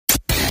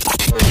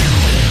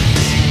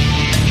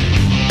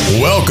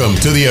Welcome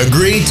to the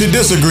Agree to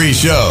Disagree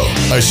Show,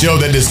 a show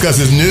that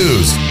discusses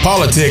news,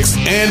 politics,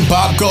 and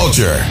pop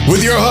culture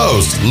with your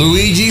host,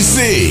 Luigi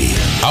C.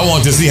 I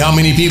want to see how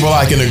many people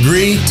I can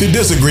agree to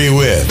disagree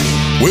with.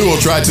 We will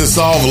try to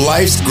solve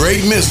life's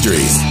great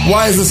mysteries.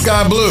 Why is the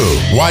sky blue?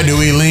 Why do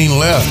we lean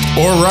left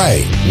or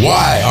right?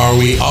 Why are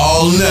we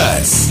all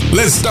nuts?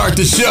 Let's start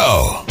the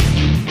show.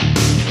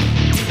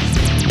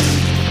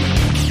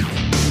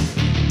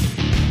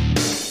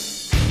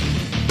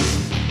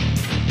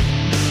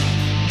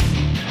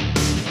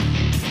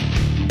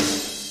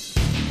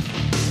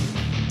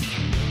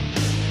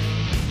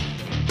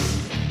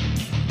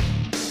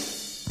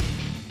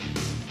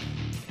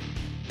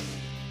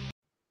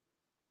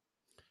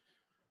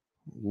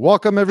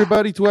 Welcome,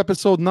 everybody, to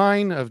episode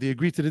 9 of the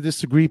Agree to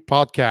Disagree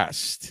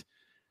podcast.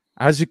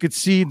 As you can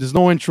see, there's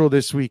no intro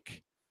this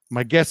week.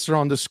 My guests are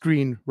on the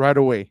screen right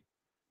away.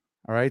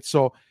 All right.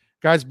 So,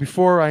 guys,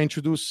 before I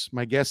introduce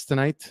my guests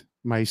tonight,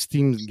 my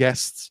esteemed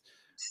guests,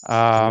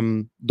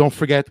 don't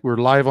forget we're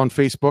live on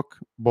Facebook,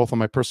 both on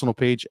my personal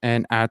page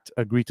and at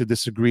Agree to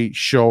Disagree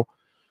show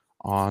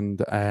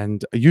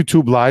and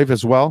YouTube live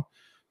as well.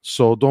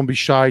 So don't be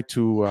shy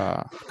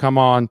to come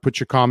on, put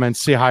your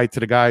comments, say hi to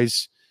the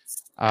guys.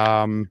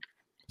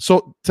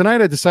 So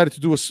tonight I decided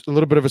to do a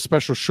little bit of a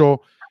special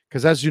show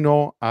because, as you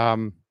know,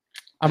 I'm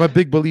a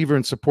big believer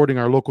in supporting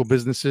our local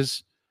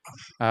businesses.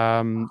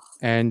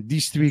 And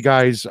these three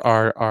guys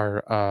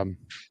are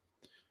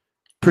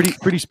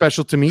pretty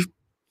special to me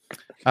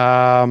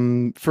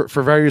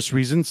for various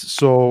reasons.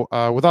 So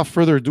without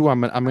further ado, I'm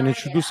going to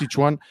introduce each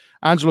one.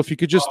 Angelo, if you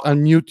could just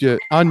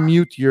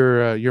unmute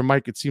your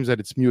mic. It seems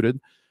that it's muted.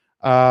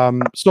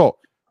 So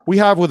we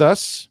have with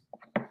us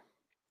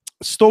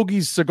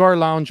Stogie's Cigar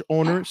Lounge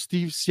owner,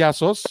 Steve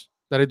Siasos.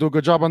 Did I do a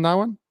good job on that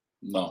one?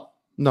 No.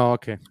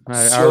 Okay.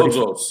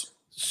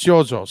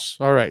 Siozos.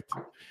 All right.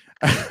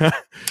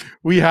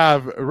 We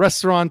have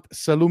Restaurant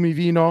Salumi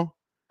Vino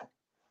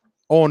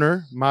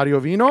owner, Mario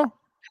Vino.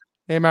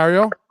 Hey,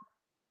 Mario.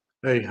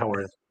 Hey, how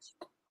are you?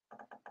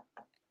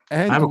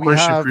 And I have a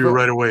question for you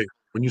right away.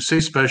 When you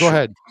say special, go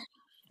ahead.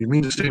 You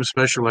mean the same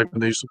special like when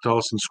they used to tell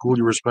us in school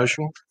you were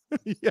special?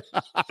 Yeah.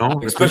 No?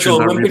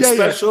 Special Olympic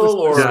special?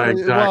 Or... Yeah,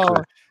 exactly. Well,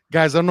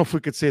 guys, I don't know if we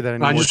could say that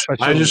anymore.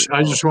 I just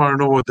want to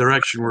know what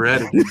direction we're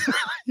heading.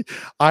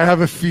 I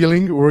have a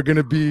feeling we're going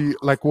to be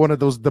like one of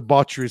those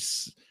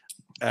debaucherous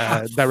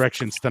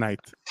directions tonight.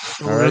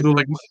 We're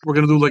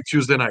gonna do like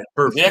Tuesday night.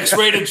 Perfect. The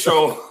X-rated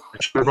show. I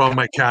should have brought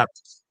my cap.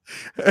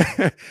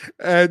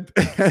 And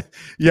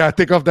yeah,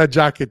 take off that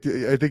jacket.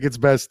 I think it's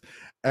best.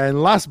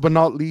 And last but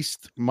not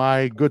least,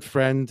 my good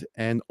friend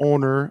and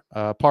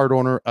part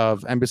owner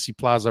of Embassy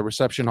Plaza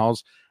Reception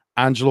Halls,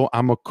 Angelo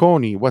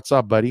Amoconi. What's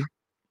up, buddy?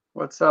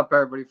 What's up,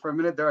 everybody? For a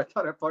minute there, I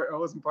thought I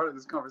wasn't part of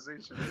this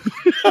conversation.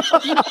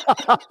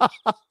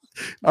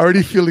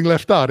 Already feeling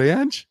left out, eh,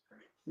 Ange?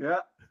 Yeah.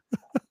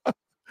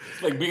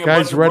 It's like being a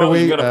guys, right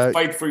away, you gotta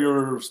fight for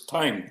your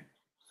time.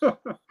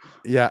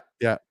 Yeah.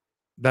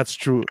 That's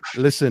true.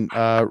 Listen,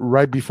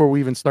 right before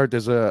we even start,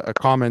 there's a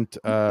comment.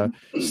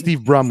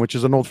 Steve Brum, which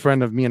is an old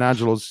friend of me and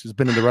Angelo's, has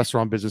been in the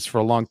restaurant business for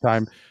a long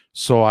time.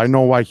 So I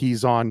know why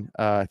he's on.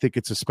 I think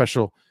it's a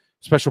special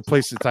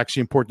place. It's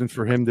actually important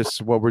for him. This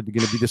is what we're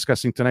going to be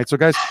discussing tonight. So,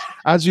 guys,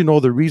 as you know,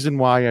 the reason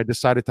why I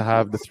decided to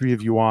have the three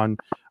of you on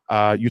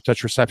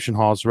U-Touch Reception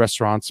Halls,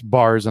 restaurants,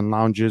 bars, and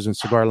lounges and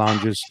cigar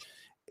lounges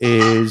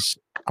is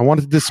I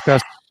wanted to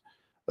discuss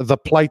the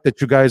plight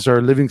that you guys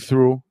are living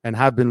through and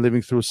have been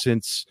living through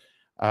since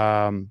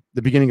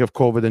the beginning of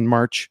COVID in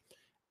March,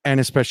 and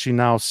especially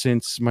now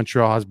since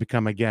Montreal has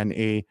become again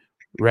a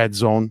red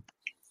zone,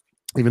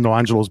 even though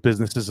Angelo's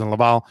business is in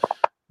Laval,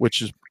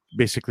 which is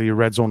basically a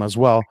red zone as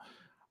well.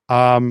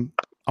 I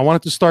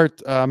wanted to start,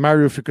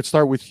 Mario, if we could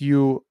start with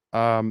you.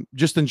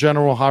 Just in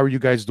general, how are you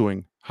guys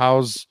doing?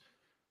 How's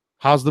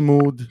the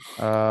mood?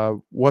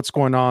 What's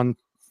going on?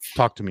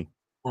 Talk to me.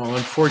 Well,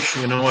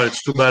 unfortunately, you know what?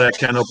 It's too bad I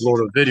can't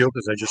upload a video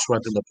because I just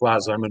went in the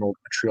plaza. I'm in Old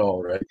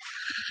Montreal, right?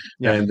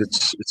 Yeah. And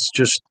it's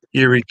just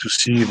eerie to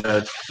see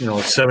that,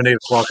 it's 7, 8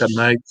 o'clock at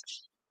night.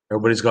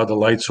 Everybody's got the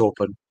lights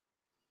open,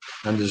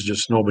 and there's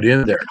just nobody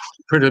in there.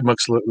 Pretty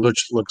much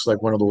looks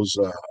like one of those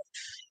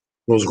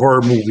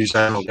horror movies.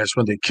 I don't know. That's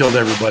when they killed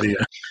everybody,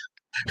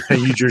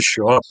 and you just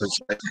show up. It's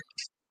like,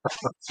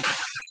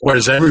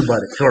 where's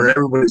everybody? Or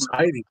everybody's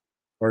hiding,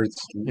 or it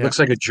looks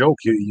like a joke.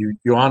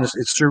 You honest.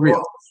 It's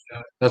surreal.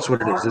 That's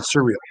what it is. It's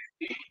surreal.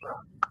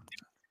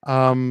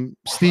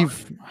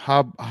 Steve,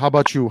 how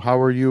about you?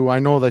 How are you? I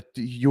know that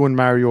you and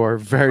Mario are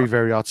very,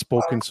 very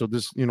outspoken. So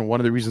this, one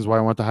of the reasons why I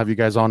want to have you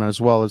guys on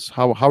as well is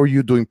how are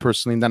you doing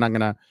personally? And then I'm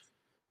gonna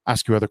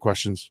ask you other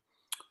questions.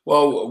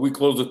 Well, we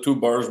closed the 2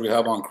 bars we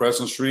have on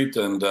Crescent Street,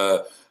 and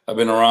I've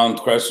been around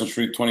Crescent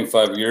Street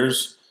 25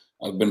 years.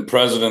 I've been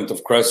president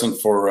of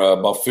Crescent for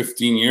about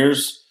 15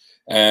 years,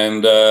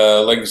 and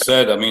like you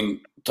said, I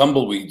mean,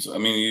 tumbleweeds. I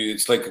mean,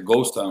 it's like a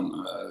ghost town.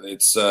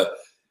 The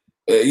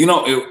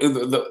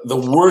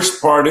worst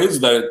part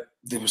is that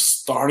they were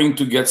starting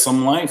to get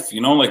some life,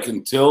 like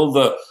until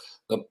the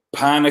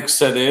panic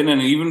set in,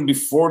 and even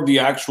before the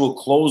actual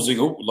closing.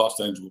 Oh,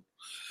 lost Angelo.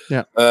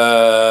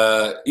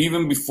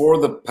 Even before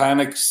the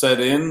panic set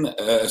in,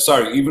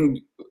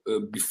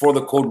 before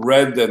the code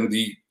red and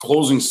the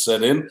closing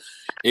set in,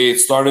 it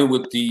started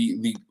with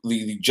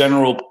the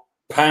general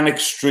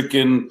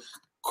panic-stricken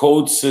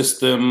code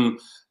system.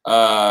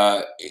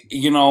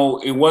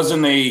 It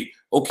wasn't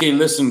okay,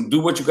 listen, do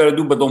what you got to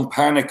do, but don't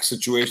panic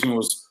situation. It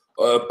was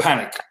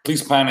panic,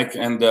 please panic.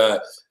 And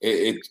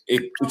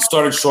it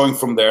started showing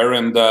from there.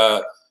 And,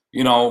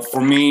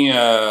 for me,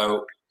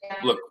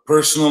 look,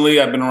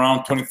 personally, I've been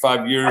around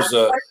 25 years.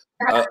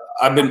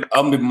 I've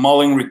been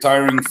mulling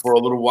retiring for a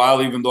little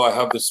while, even though I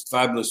have this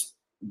fabulous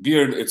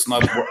beard. It's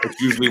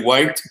usually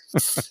white.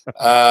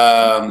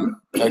 I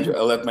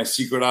let my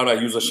secret out. I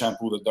use a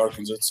shampoo that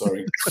darkens it.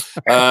 Sorry.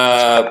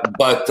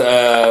 But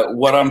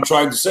what I'm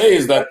trying to say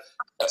is that,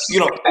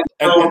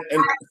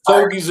 and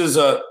Stogies is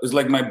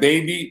like my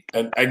baby,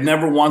 and I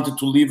never wanted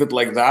to leave it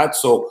like that.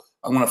 So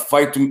I'm going to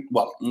fight to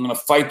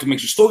make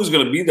sure Stogies is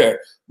going to be there.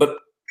 But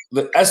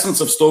the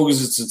essence of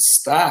Stogies is its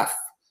staff.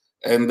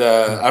 And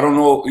I don't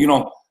know,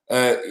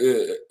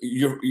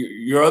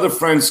 your other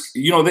friends,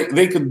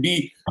 they could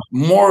be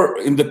more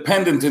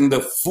independent, and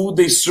the food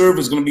they serve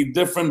is going to be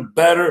different,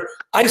 better.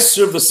 I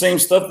serve the same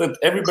stuff that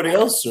everybody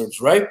else serves,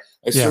 right?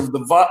 I serve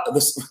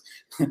the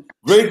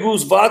Grey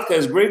Goose vodka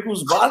is Grey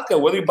Goose vodka,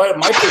 whether you buy it at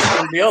my place or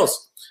somebody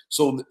else.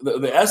 So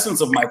the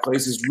essence of my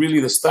place is really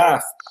the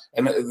staff,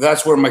 and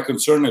that's where my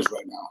concern is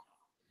right now,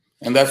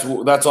 and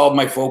that's all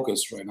my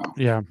focus right now.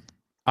 Yeah,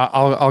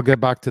 I'll get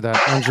back to that,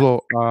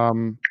 Angelo.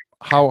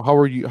 How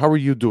are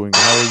you doing?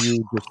 How are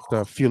you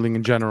just feeling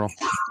in general?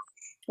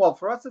 Well,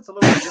 for us, it's a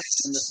little bit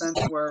different in the sense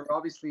where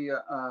obviously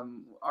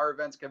our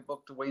events get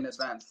booked way in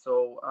advance.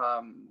 So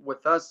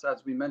with us,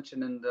 as we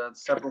mentioned in the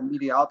several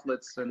media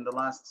outlets in the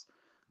last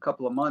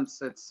couple of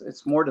months,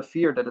 it's more the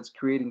fear that it's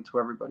creating to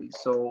everybody.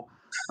 So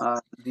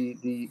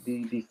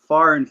the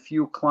far and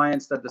few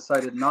clients that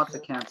decided not to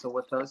cancel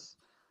with us,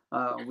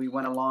 we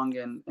went along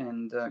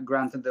and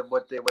granted them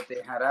what they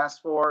had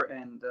asked for,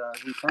 and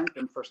we thanked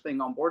them for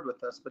staying on board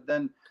with us. But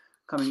then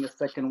coming a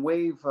second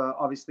wave,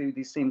 obviously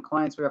these same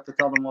clients, we have to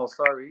tell them, well,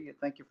 sorry,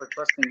 thank you for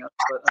trusting us,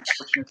 but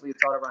unfortunately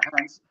it's out of our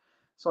hands.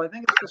 So I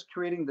think it's just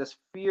creating this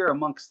fear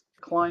amongst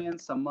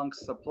clients,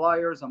 amongst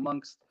suppliers,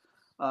 amongst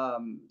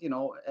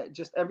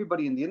just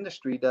everybody in the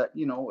industry that,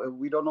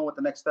 we don't know what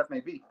the next step may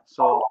be.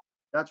 So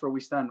that's where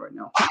we stand right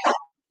now.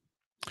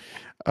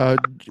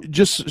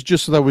 Just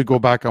so that we go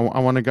back, I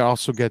want to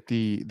also get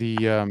the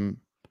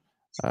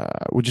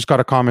we just got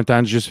a comment,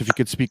 and just if you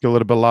could speak a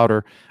little bit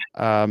louder,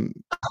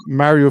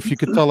 Mario, if you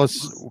could tell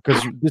us,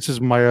 because this is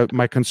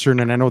my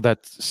concern, and I know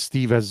that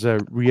Steve has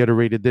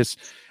reiterated this,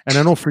 and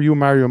I know for you,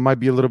 Mario, it might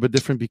be a little bit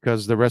different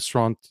because the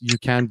restaurant you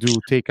can do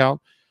takeout,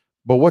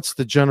 but what's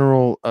the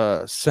general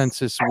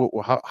census?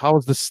 How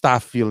is the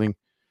staff feeling?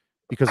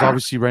 Because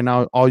obviously right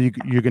now all you're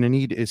going to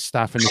need is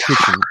staff in the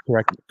kitchen.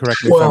 Correct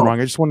me if I'm wrong.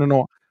 I just want to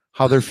know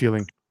how they're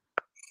feeling.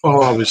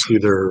 Well, obviously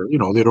they're,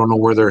 they don't know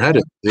where they're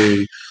headed.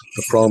 The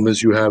problem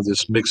is you have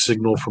this mixed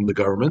signal from the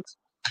government.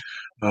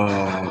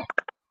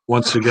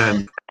 Once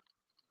again,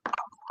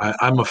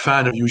 I'm a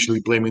fan of usually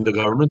blaming the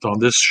government. On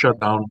this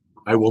shutdown,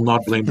 I will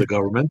not blame the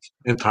government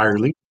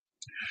entirely.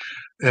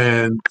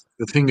 And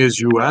the thing is,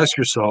 you ask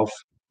yourself,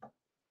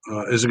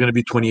 is it going to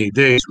be 28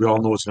 days? We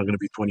all know it's not going to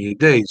be 28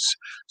 days.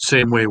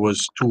 Same way it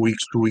was 2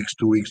 weeks, 2 weeks,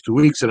 2 weeks, 2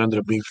 weeks. It ended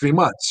up being 3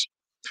 months.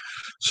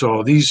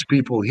 So these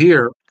people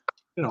here,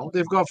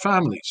 they've got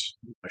families.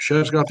 My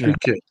chef's got 3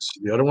 kids.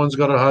 The other one's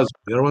got a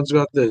husband. The other one's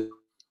got this.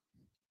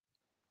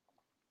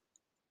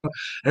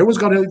 Everyone's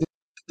got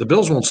the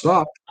bills won't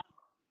stop.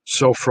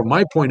 So from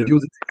my point of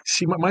view,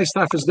 see, my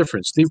staff is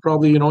different. Steve,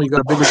 probably, you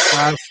got a bigger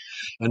staff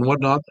and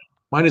whatnot.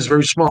 Mine is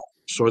very small,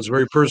 so it's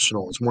very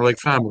personal. It's more like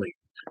family.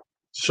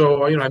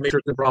 So, I make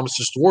certain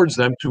promises towards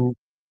them to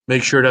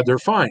make sure that they're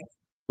fine.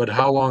 But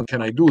how long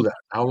can I do that?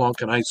 How long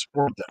can I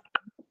support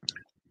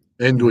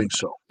them in doing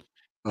so?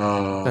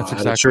 That's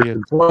exactly at a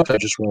certain point, I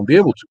just won't be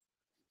able to.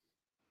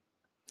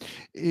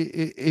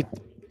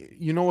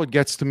 What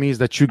gets to me is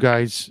that you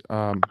guys,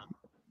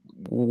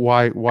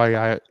 why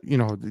I,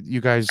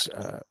 you guys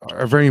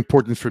are very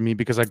important for me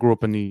because I grew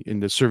up in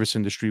the service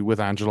industry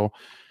with Angelo,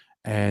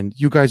 and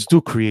you guys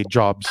do create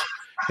jobs,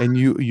 and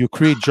you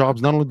create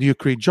jobs. Not only do you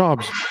create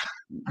jobs,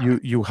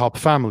 you help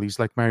families,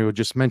 like Mario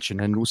just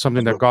mentioned, and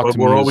something that got to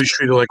me. We're always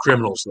treated like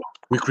criminals, though.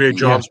 We create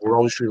jobs. We're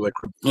always treated like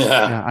criminals.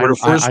 Yeah, we're the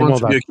first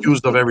ones to be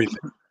accused of everything.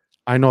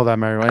 I know that,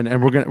 Mario,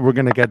 and we're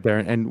gonna get there,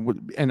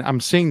 and I'm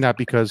saying that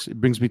because it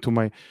brings me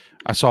to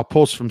I saw a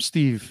post from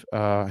Steve.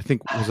 I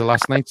think it was the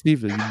last night,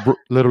 Steve. That you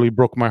literally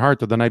broke my heart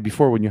the night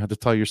before when you had to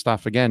tell your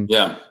staff again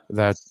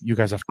that you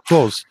guys have to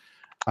close.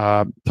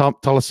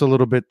 Tell us a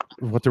little bit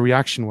what the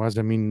reaction was.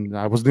 I mean,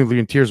 I was nearly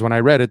in tears when I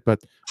read it,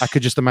 but I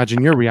could just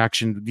imagine your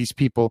reaction to these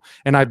people.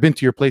 And I've been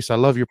to your place. I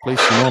love your place.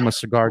 I'm a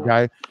cigar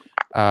guy.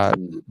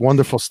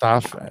 Wonderful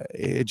staff.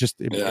 It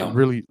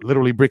really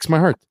literally breaks my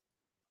heart.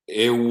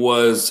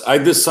 I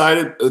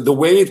decided the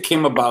way it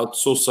came about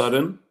so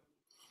sudden,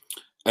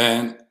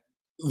 and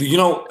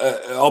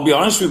I'll be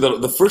honest with you.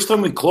 The first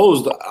time we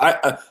closed,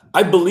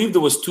 I believed it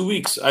was 2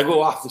 weeks. I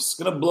go, this is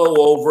gonna blow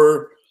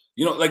over.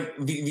 Like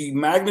the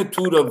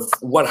magnitude of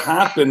what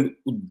happened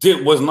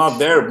was not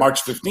there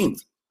March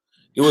 15th.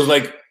 It was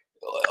like,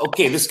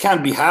 okay, this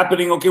can't be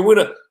happening. Okay, we're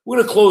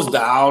gonna close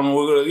down.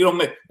 We're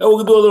gonna we're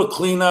gonna do a little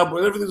cleanup.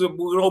 We're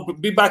gonna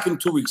be back in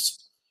 2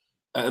 weeks,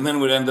 and then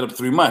we ended up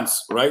 3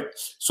 months, right?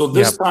 So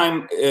this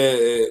time,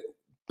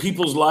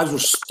 people's lives were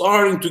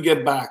starting to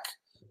get back.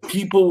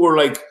 People were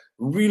like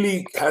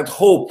really had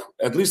hope,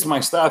 at least my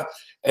staff.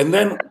 And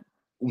then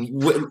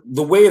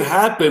the way it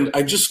happened,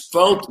 I just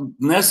felt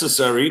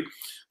necessary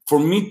for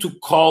me to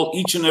call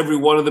each and every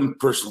one of them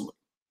personally.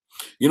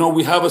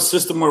 We have a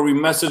system where we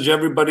message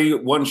everybody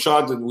one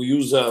shot, and we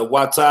use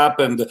WhatsApp,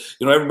 and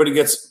everybody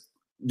gets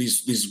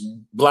these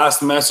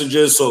blast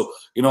messages. So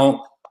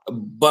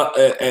but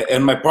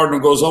and my partner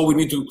goes, we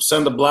need to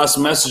send a blast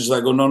message.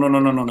 I go, no,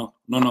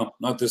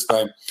 not this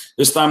time.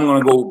 This time I'm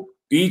going to go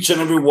each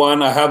and every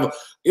one. I have, I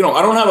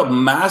don't have a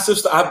massive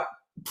staff. I have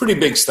pretty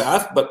big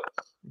staff, but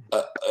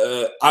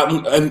believe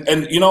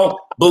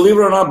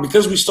it or not,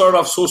 because we started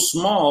off so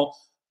small,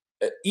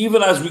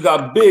 even as we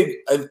got big,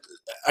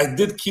 I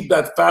did keep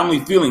that family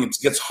feeling. It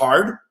gets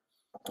hard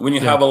when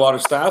you have a lot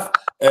of staff,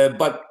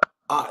 but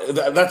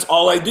that's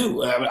all I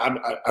do.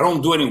 I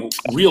don't do any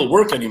real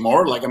work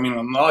anymore. Like, I'm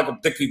not like I'm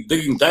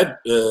digging dead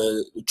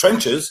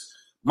trenches.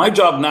 My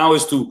job now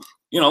is to,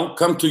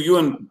 come to you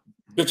and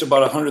bitch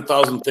about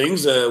 100,000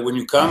 things when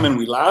you come, and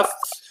we laugh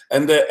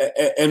and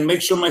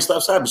make sure my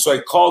staff's happy. So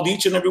I called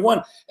each and every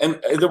one, and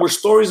there were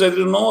stories I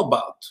didn't know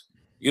about,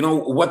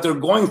 what they're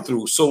going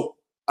through. So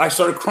I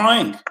started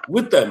crying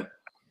with them.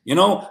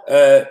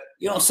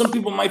 Some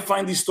people might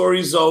find these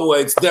stories,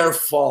 it's their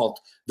fault,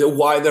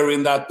 why they're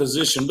in that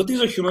position, but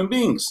these are human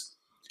beings.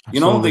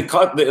 They're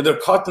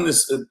caught in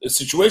this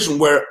situation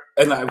where,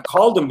 and I've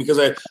called them because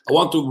I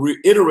want to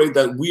reiterate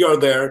that we are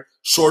there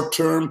short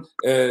term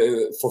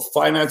for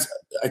finance.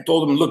 I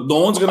told them, look, no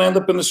one's going to end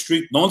up in the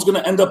street. No one's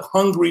going to end up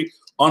hungry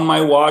on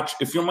my watch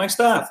if you're my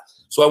staff.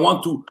 So I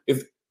want to,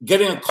 if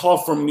getting a call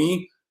from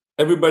me,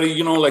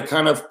 everybody,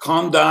 kind of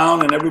calmed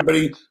down, and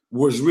everybody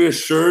was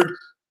reassured.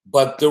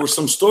 But there were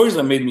some stories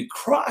that made me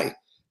cry.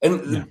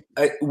 And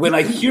when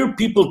I hear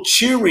people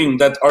cheering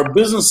that our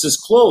business is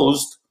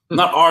closed,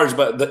 not ours,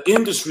 but the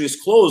industry is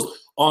closed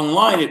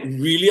online, it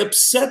really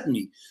upset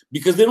me,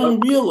 because they don't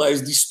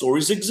realize these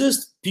stories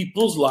exist.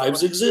 People's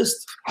lives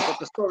exist. But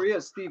the story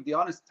is, Steve, the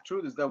honest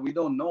truth is that we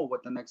don't know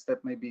what the next step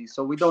may be.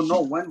 So we don't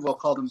know when we'll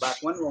call them back,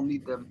 when we'll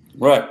need them.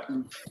 Right.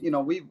 And,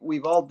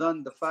 we've all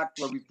done the fact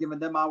where we've given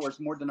them hours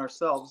more than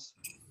ourselves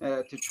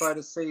to try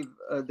to save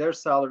their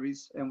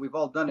salaries. And we've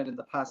all done it in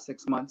the past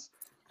 6 months.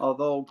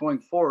 Although going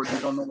forward, you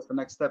don't know what the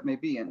next step may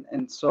be.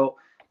 And so,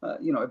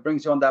 it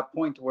brings you on that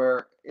point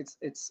where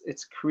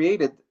it's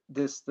created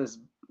this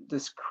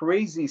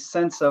crazy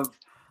sense of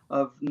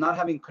not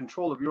having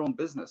control of your own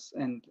business,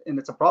 and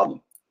it's a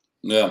problem.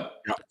 Yeah.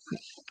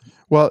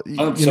 Well,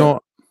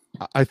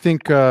 I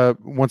think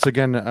once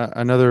again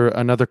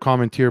another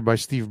comment here by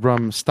Steve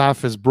Brum.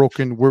 Staff is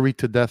broken, worried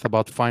to death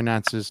about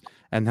finances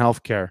and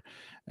healthcare.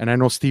 And I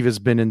know Steve has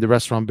been in the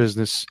restaurant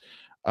business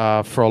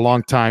for a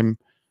long time.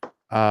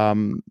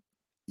 And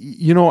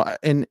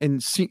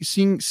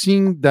seeing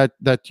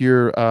that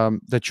you're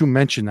that you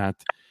mentioned that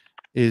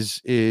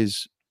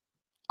is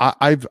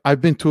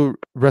I've been to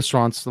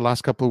restaurants the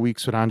last couple of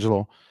weeks with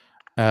Angelo,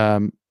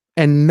 and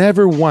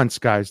never once,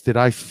 guys, did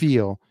I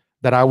feel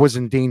that I was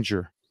in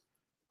danger.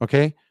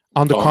 Okay,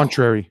 on the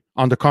contrary,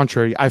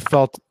 I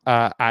felt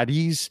at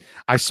ease.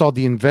 I saw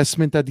the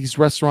investment that these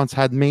restaurants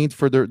had made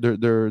for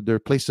their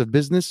place of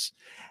business.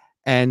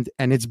 And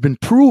it's been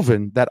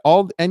proven that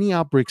any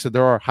outbreaks that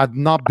there are have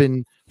not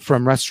been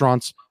from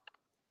restaurants,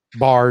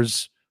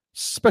 bars,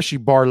 especially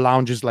bar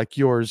lounges like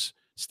yours,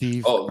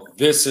 Steve. Oh,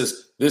 this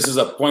is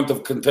a point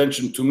of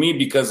contention to me,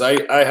 because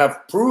I have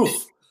proof.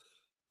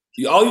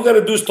 All you got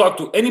to do is talk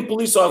to any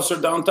police officer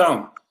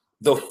downtown.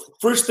 The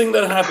first thing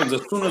that happens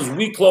as soon as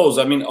we close,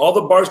 all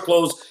the bars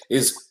close,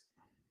 is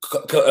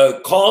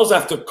calls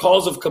after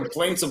calls of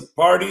complaints of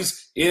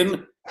parties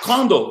in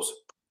condos.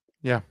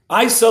 Yeah,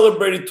 I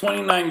celebrated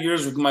 29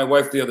 years with my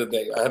wife the other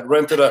day. I had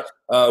rented a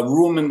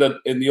room in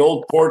the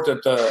old port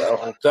at a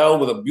hotel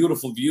with a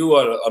beautiful view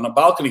on a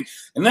balcony.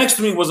 And next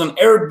to me was an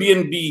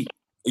Airbnb.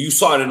 You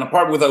saw it, an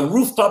apartment with a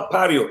rooftop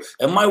patio.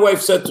 And my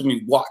wife said to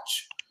me,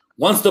 watch,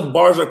 once the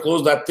bars are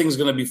closed, that thing's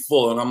going to be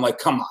full. And I'm like,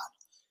 come on.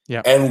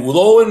 Yeah. And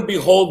lo and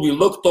behold, we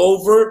looked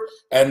over,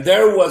 and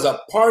there was a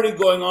party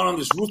going on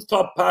this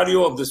rooftop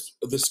patio of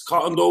this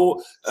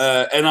condo.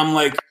 And I'm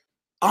like,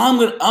 I'm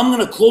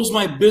gonna close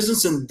my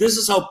business, and this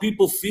is how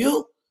people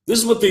feel. This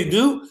is what they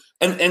do,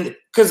 and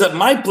because at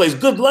my place,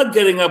 good luck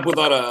getting up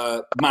without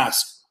a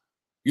mask.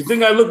 You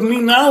think I look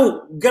mean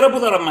now? Get up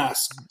without a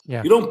mask.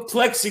 Yeah. You don't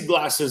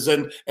plexiglasses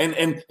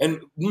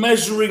and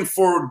measuring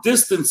for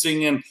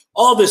distancing and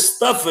all this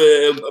stuff.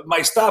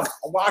 My staff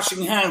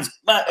washing hands.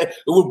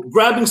 We're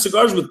grabbing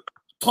cigars with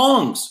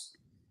tongs.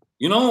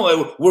 You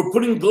know, we're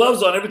putting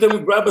gloves on every time we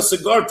grab a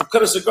cigar. To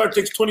cut a cigar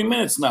takes 20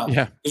 minutes now.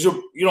 Yeah. Because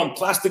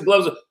plastic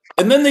gloves.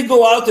 And then they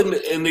go out and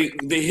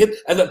they hit,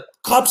 and the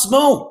cops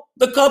know.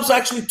 The cops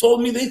actually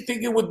told me they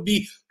think it would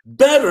be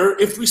better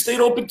if we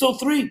stayed open till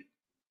 3.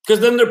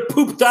 Because then they're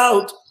pooped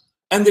out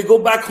and they go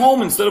back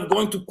home instead of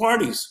going to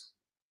parties.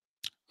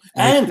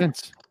 And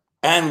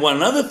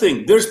one other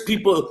thing, there's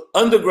people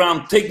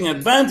underground taking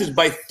advantage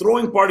by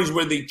throwing parties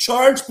where they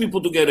charge people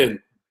to get in.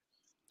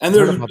 And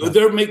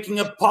they're making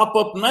up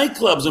pop-up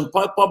nightclubs and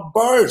pop-up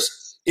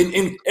bars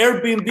in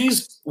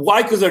Airbnbs.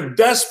 Why? Because they're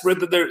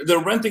desperate that they're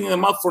renting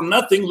them out for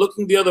nothing,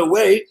 looking the other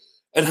way,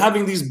 and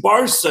having these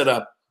bars set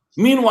up.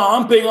 Meanwhile,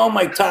 I'm paying all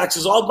my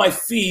taxes, all my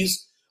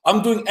fees.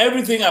 I'm doing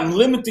everything. I'm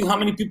limiting how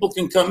many people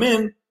can come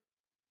in.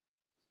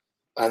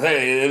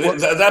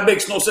 That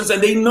makes no sense.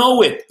 And they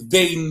know it.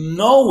 They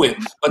know it.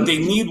 But they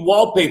need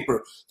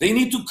wallpaper. They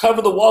need to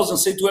cover the walls and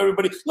say to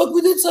everybody, look,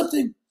 we did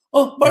something.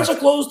 Oh, bars are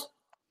closed.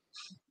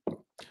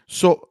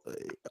 So,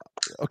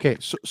 okay.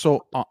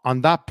 So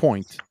on that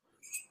point,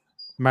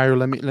 Mario,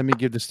 let me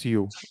give this to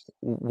you.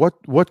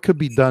 What could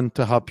be done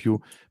to help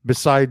you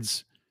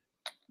besides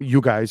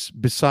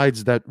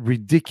that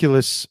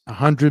ridiculous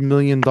 $100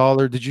 million?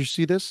 Did you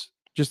see this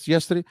just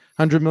yesterday?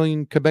 100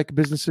 million Quebec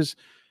businesses,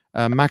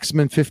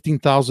 maximum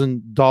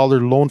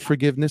 $15,000 loan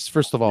forgiveness.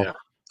 First of all, yeah.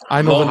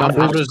 I know the numbers.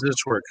 How does this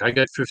work? I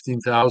get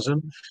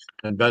 15,000,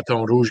 and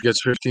Baton Rouge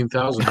gets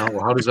 15,000.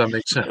 How does that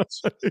make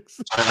sense?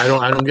 I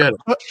don't get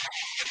it.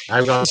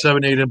 I've got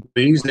 7-8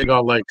 employees. They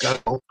got like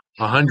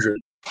 100.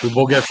 We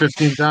both get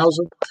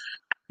 15,000.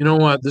 You know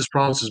what? This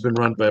province has been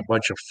run by a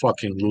bunch of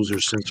fucking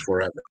losers since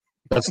forever.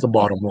 That's the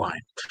bottom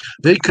line.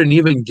 They couldn't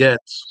even get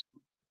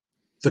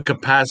the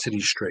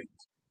capacity straight.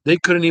 They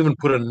couldn't even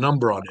put a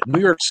number on it.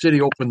 New York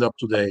City opened up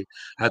today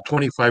at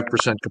 25%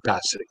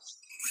 capacity.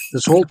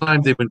 This whole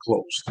time they've been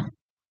closed.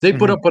 They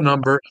put up a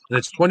number and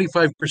it's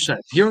 25%.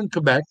 Here in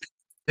Quebec,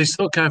 they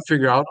still can't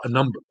figure out a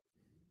number.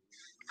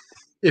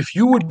 If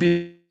you would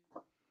be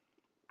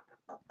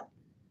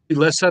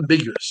less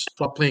ambiguous,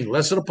 stop playing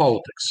less of the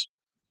politics,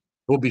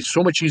 it will be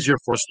so much easier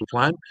for us to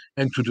plan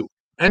and to do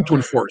and to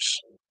enforce.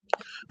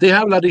 They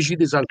have La Régie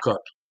des Alcools,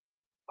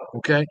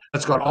 okay?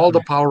 That's got all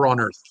the power on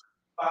earth.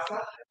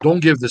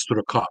 Don't give this to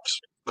the cops.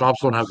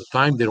 Cops don't have the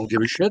time. They don't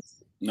give a shit.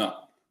 No.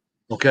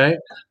 Okay?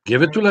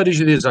 Give it to La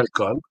Régie des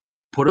Alcools.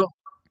 Put a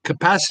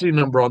capacity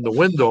number on the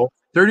window,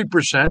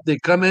 30%. They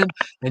come in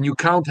and you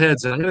count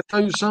heads. And I'm going to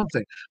tell you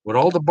something. With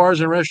all the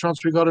bars and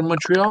restaurants we got in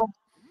Montreal,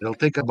 it'll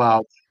take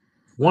about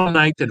one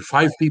night and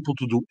 5 people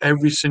to do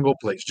every single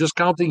place. Just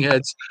counting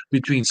heads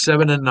between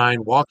 7 and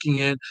 9, walking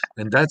in,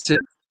 and that's it.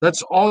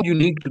 That's all you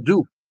need to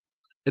do.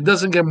 It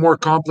doesn't get more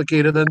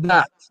complicated than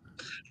that.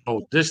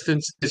 Oh,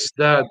 distance, this,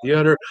 that, the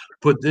other,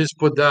 put this,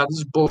 put that. This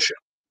is bullshit.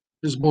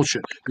 This is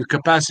bullshit. Your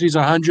capacity is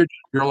 100,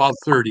 you're allowed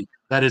 30.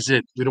 That is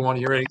it. We don't want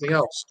to hear anything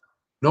else.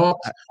 No,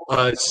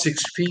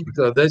 6 feet,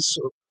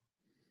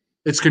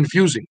 it's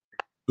confusing.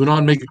 Do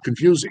not make it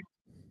confusing.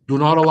 Do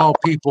not allow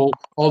people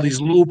all these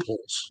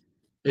loopholes.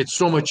 It's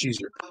so much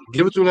easier.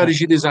 Give it to La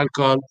Régie des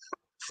Alcools,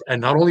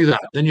 and not only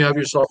that, then you have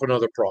yourself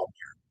another problem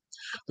here.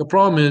 The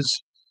problem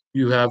is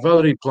you have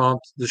Valérie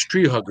Plante, this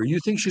tree hugger. You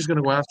think she's going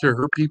to go after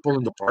her people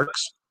in the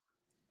parks?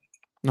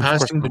 No,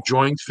 passing the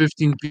joint,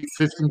 15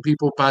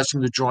 people passing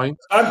the joint,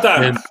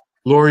 and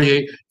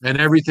Laurier and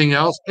everything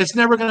else. It's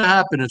never going to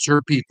happen. It's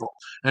her people.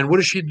 And what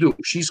does she do?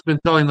 She's been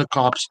telling the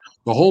cops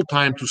the whole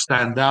time to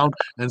stand down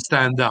and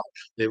stand down.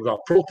 They've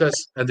got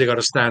protests and they got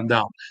to stand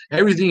down.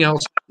 Everything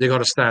else, they got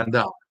to stand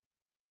down.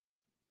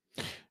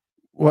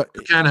 What?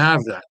 You can't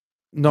have that.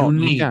 No,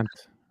 you can't.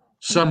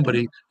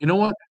 Somebody, you know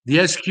what?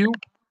 The SQ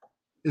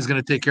is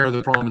going to take care of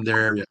the problem in their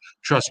area.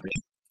 Trust me.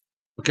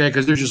 Okay?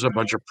 Because they're just a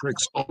bunch of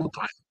pricks all the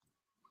time.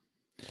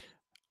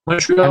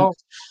 Montreal,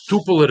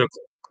 too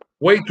political.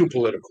 Way too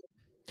political.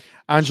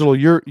 Angelo,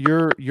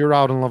 you're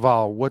out in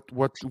Laval. What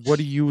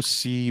do you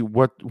see?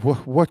 What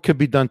could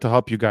be done to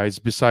help you guys?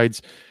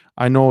 Besides,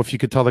 I know if you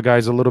could tell the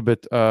guys a little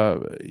bit.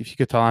 If you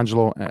could tell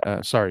Angelo,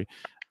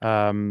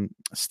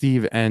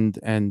 Steve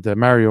and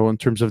Mario, in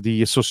terms of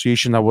the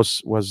association that was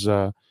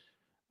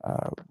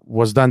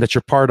done that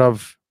you're part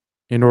of,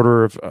 in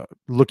order of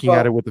looking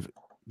at it with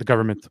the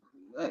government.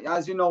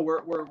 As you know,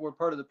 we're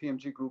part of the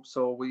PMG group,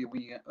 so we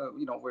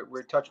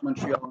we're Touch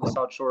Montreal on the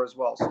South Shore as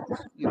well. So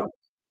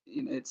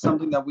it's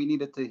something that we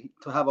needed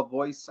to have a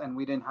voice, and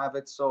we didn't have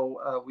it.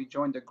 So we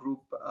joined a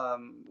group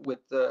with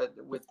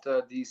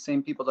the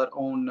same people that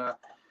own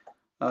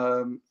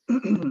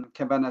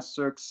Cabana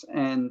Cirques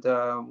and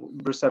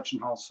Reception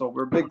Hall. So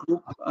we're a big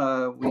group.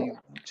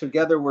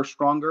 We're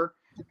stronger.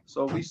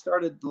 So we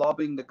started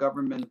lobbying the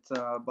government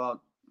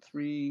about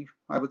 3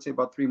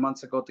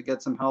 months ago to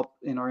get some help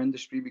in our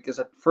industry, because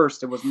at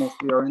first it was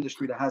mostly our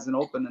industry that hasn't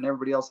opened and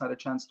everybody else had a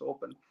chance to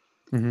open.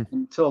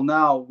 Until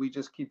now, we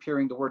just keep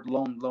hearing the word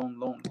loan.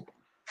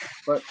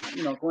 But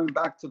going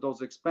back to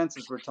those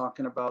expenses we're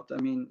talking about, I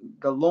mean,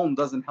 the loan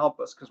doesn't help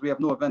us because we have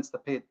no events to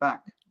pay it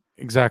back.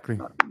 Exactly.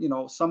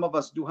 Some of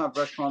us do have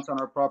restaurants on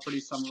our property,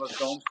 some of us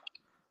don't.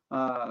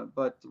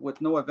 But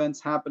with no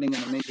events happening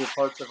in the major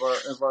parts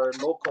of our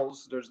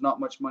locals, there's not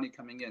much money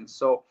coming in.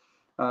 So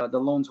the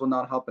loans will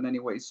not help in any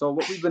way. So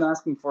what we've been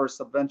asking for is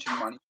subvention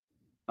money.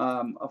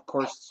 Of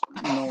course,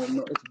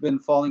 it's been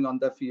falling on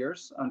deaf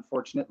ears,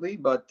 unfortunately,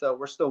 but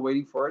we're still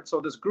waiting for it. So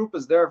this group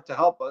is there to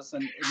help us,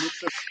 and it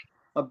makes us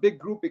a big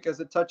group because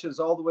it touches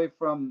all the way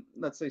from,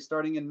 let's say,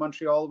 starting in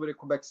Montreal all the way to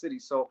Quebec City.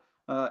 So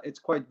it's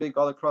quite big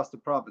all across the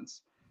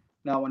province.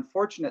 Now,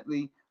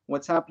 unfortunately,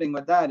 what's happening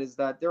with that is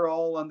that they're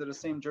all under the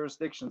same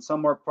jurisdiction.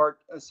 Some are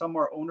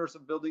owners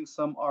of buildings,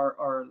 some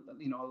are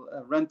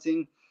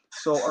renting.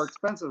 So our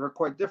expenses are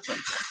quite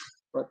different.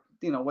 But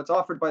what's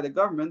offered by the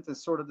government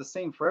is sort of the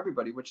same for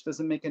everybody, which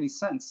doesn't make any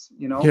sense.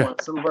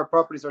 Some of our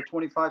properties are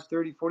 25,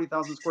 30,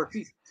 40,000 square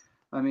feet.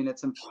 I mean,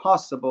 it's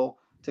impossible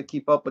to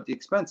keep up with the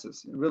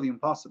expenses. Really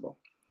impossible.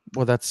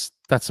 Well, that's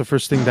the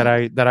first thing that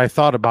I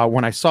thought about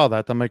when I saw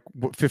that. I'm like,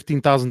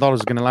 $15,000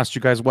 is going to last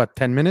you guys what,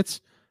 10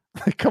 minutes?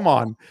 Come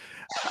on.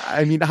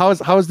 I mean, how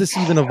is this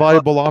even a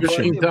viable option?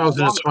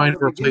 15,000 is fine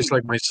for a place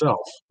like myself,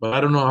 but I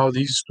don't know how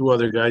these two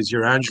other guys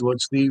here, Angelo and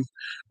Steve,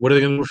 what are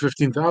they going to do with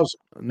 15,000?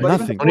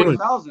 Nothing. Even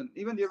 40,000,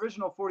 even the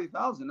original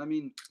 40,000. I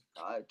mean,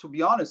 to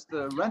be honest,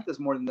 the rent is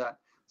more than that.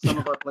 Some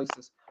of our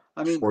places.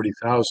 I mean,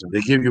 40,000. They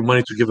give you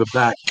money to give it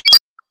back.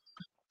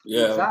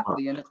 Yeah,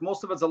 exactly. And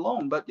most of it's a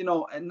loan, but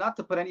and not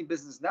to put any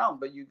business down,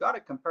 but you got to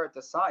compare it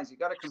to size. You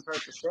got to compare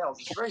it to sales.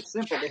 It's very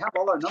simple. They have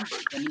all our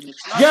numbers. I mean,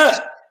 it's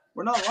not.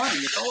 We're not lying.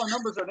 It's all our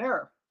numbers are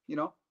there.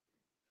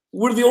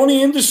 We're the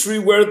only industry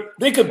where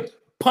they could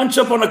punch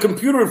up on a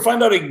computer and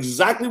find out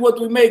exactly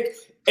what we make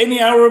any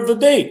hour of the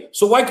day.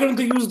 So why couldn't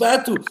they use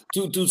that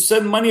to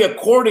send money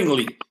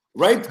accordingly?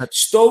 Right?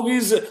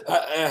 Stogies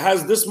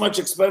has this much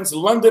expense.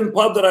 London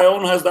pub that I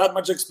own has that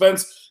much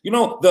expense.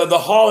 The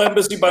Hall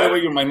Embassy, by the way,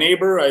 you're my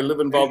neighbor. I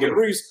live in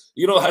Val-de-Brise,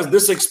 has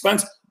this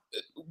expense.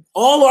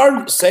 All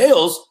our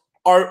sales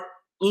are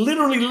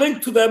literally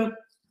linked to them.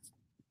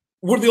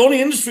 We're the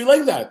only industry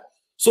like that.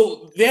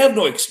 So they have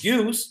no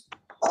excuse.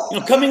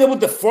 Coming up with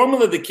the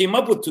formula they came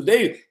up with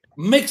today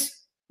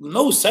makes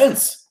no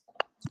sense.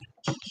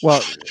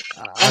 Well,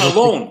 and a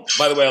loan,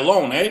 by the way,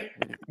 eh?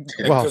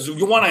 Because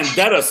you want to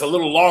indebt us a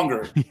little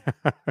longer.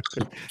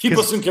 Keep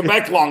us in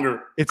Quebec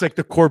longer. It's like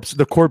the corpse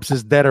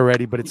is dead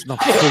already, but it's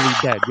not fully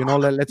dead.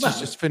 Let's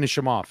just finish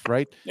him off,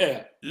 right?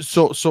 Yeah.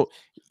 So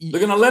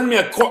they're gonna lend me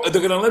a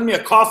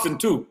coffin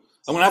too.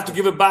 I'm gonna have to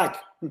give it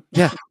back.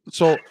 Yeah.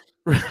 So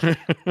you're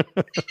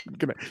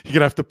gonna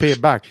have to pay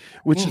it back,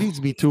 which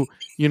leads me to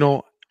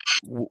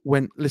what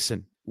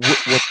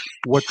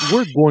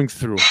we're going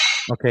through.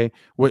 Okay,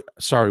 what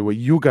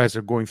you guys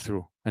are going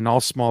through, and all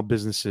small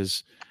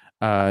businesses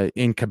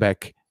in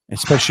Quebec,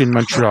 especially in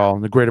Montreal,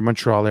 in the greater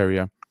Montreal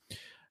area,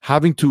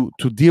 having to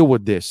deal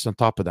with this on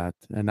top of that.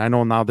 And I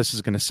know now this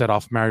is going to set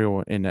off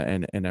Mario in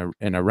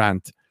a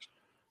rant,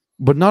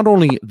 but not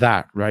only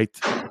that, right?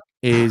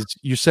 Is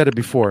you said it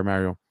before,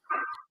 Mario?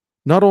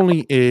 Not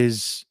only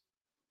is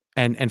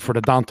and for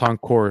the downtown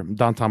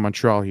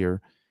Montreal here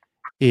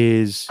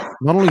is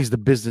not only is the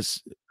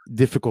business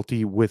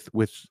difficulty with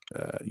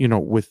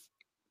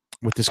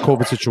this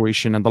COVID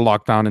situation and the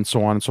lockdown and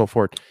so on and so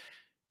forth,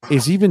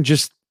 is even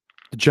just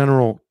the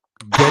general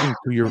getting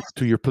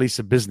to your place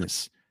of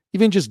business,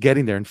 even just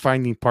getting there and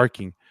finding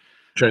parking.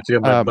 Trying to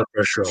get my blood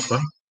pressure up,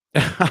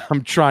 huh?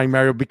 I'm trying,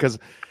 Mario, because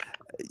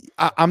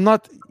I'm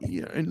not.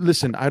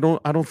 Listen, I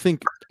don't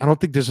think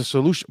there's a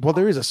solution. Well,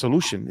 there is a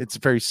solution. It's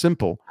very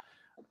simple.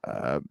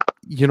 What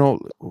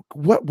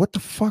the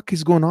fuck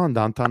is going on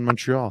downtown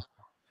Montreal?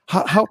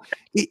 How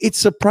it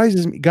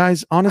surprises me,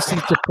 guys. Honestly,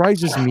 it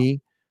surprises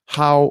me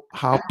how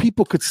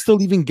people could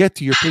still even get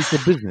to your place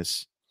of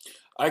business.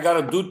 I got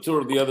a dude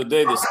tour the other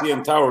day. The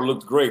CN Tower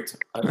looked great.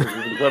 It was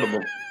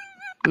incredible.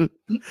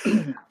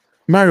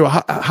 Mario,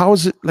 how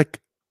is it like?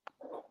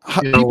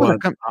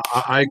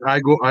 I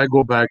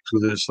go back to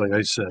this. Like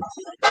I said,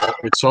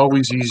 it's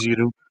always easy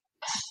to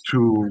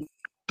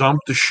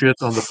dump the shit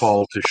on the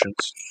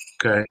politicians.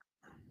 Okay,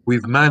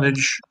 we've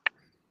managed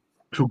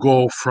to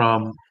go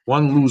from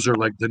one loser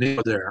like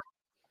Denis there,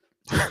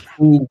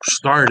 who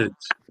started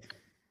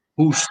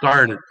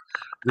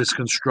this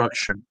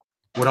construction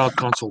without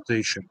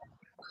consultation,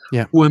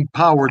 who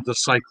empowered the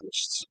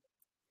cyclists.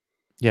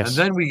 Yes. And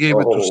then we gave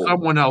it to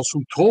someone else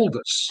who told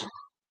us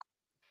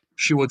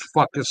she would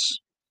fuck us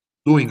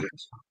doing it.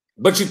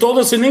 But she told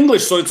us in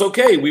English, so it's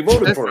okay. We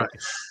voted for it.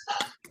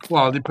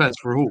 Well, it depends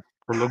for who.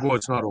 For Legault,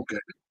 it's not okay.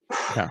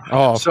 Yeah.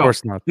 Oh, of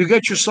course not. You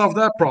get yourself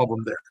that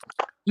problem there.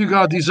 You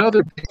got these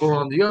other people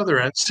on the other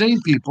end,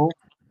 same people.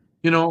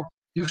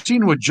 You've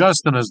seen what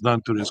Justin has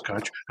done to this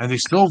country, and they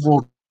still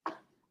vote.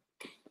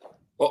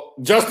 Well,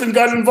 Justin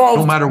got involved.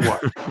 No matter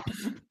what.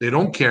 They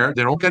don't care.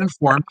 They don't get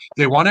informed.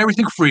 They want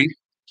everything free.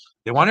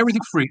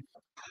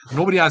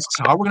 Nobody asks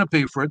how we're going to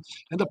pay for it.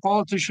 And the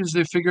politicians,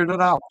 they figured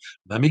it out.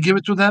 Let me give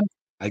it to them.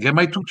 I get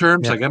my 2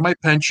 terms. I get my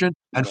pension,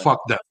 and fuck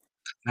them.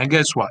 And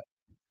guess what?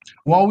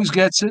 Who always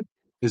gets it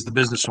is the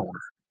business owner.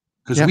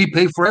 Because we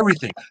pay for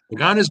everything. The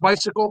guy on his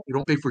bicycle, you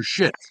don't pay for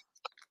shit.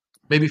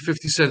 Maybe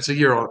 50 cents a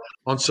year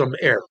on some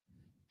air.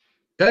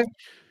 Okay?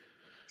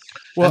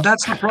 And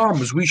that's the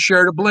problem, is we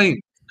share the blame.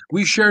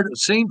 We share the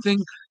same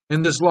thing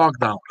in this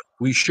lockdown.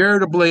 We share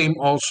the blame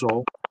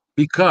also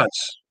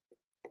because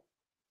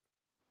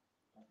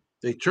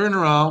they turn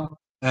around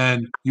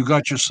and you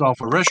got yourself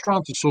a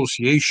restaurant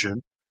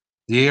association,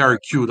 the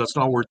ARQ, that's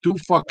not worth 2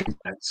 fucking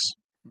pence.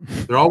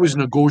 They're always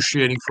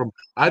negotiating from,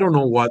 I don't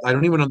know what, I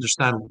don't even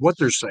understand what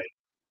they're saying.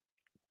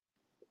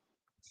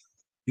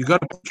 You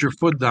got to put your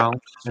foot down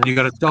and you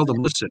got to tell them,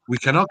 listen, we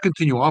cannot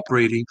continue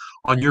operating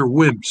on your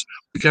whims.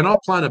 We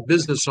cannot plan a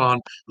business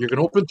on, you're going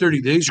to open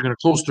 30 days, you're going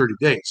to close 30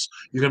 days.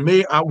 You're going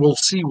to we'll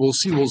see.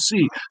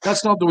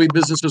 That's not the way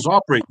businesses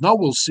operate. Now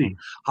we'll see.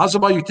 How's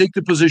about you take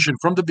the position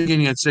from the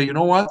beginning and say, you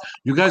know what?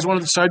 You guys want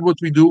to decide what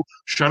we do,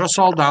 shut us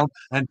all down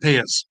and pay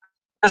us.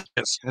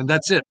 And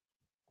that's it.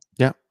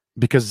 Yeah,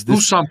 because do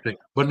something,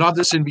 but not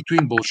this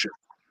in-between bullshit.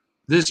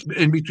 This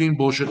in-between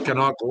bullshit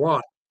cannot go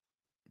on.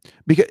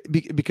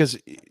 Because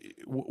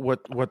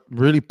what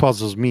really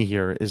puzzles me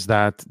here is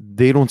that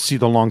they don't see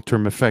the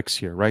long-term effects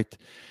here, right?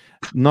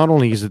 Not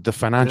only is it the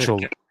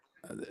financial,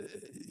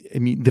 I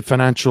mean the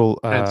financial.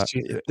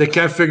 They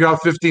can't figure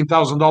out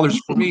 $15,000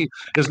 for me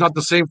is not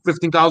the same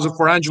 $15,000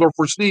 for Angelo or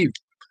for Steve.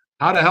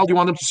 How the hell do you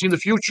want them to see in the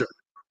future?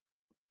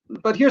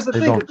 But here's the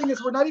thing. The thing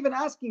is, we're not even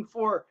asking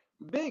for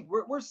big.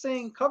 We're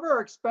saying cover our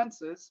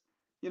expenses.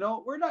 You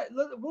know,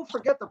 we'll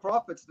forget the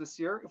profits this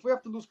year. If we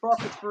have to lose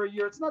profits for a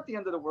year, it's not the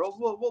end of the world.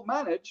 We'll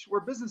manage.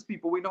 We're business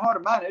people. We know how to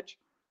manage,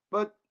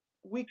 but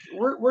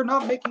we're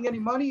not making any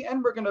money,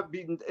 and we're going to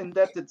be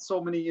indebted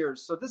so many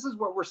years. So this is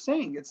what we're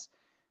saying. It's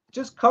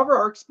just cover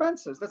our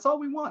expenses. That's all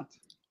we want.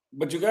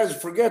 But you guys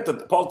forget that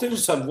the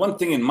politicians have one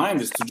thing in mind,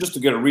 is to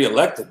get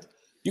reelected.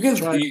 You guys,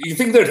 you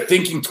think they're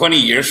thinking 20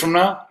 years from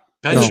now?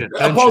 Pension.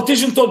 A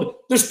politician told me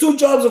there's 2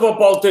 jobs of a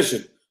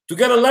politician: to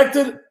get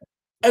elected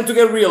and to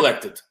get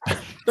reelected.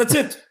 That's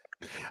it.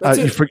 That's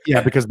it.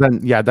 Because then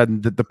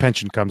the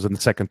pension comes in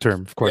the second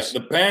term, of course.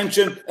 Yeah, the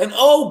pension and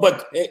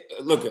but hey,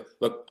 look,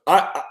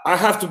 I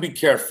have to be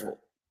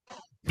careful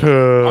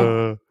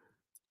because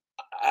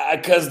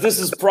this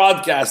is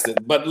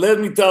broadcasted. But let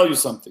me tell you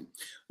something.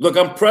 Look,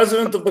 I'm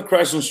president of the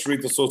Crescent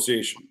Street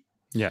Association.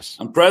 Yes,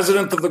 I'm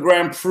president of the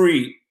Grand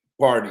Prix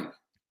Party.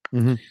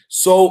 Mm-hmm.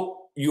 So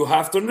you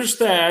have to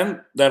understand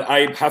that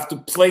I have to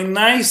play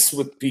nice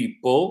with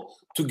people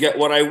to get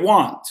what I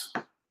want.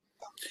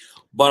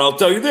 But I'll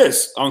tell you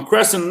this, on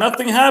Crescent,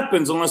 nothing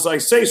happens unless I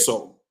say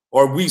so.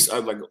 Or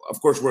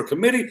of course, we're a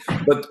committee,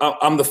 but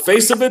I'm the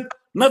face of it.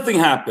 Nothing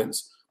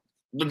happens.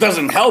 It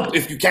doesn't help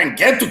if you can't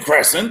get to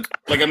Crescent.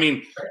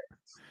 If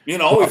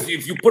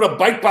you put a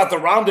bike path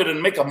around it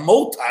and make a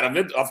moat out of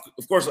it, of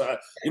course, I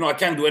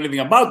can't do anything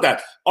about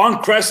that.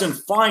 On Crescent,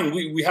 fine,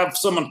 we have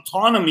some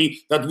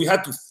autonomy that we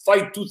had to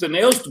fight tooth and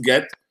nails to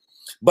get.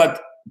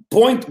 But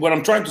what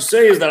I'm trying to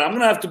say is that I'm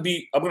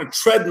going to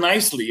tread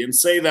nicely and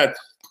say that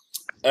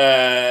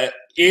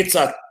it's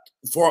a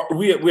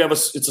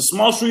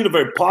small street, a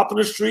very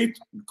popular street,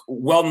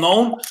 well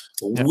known.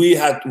 Yeah. We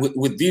had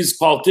with these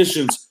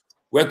politicians,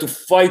 we had to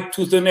fight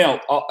tooth and nail.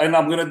 And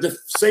I'm going to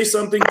say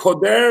something.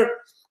 Coder,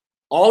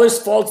 all his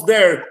faults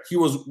there, he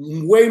was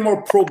way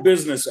more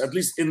pro-business. At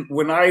least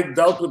when I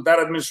dealt with that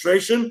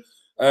administration,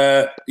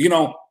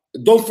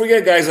 don't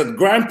forget, guys, at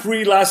Grand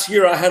Prix last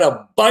year, I had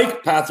a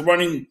bike path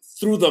running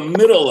through the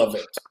middle of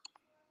it.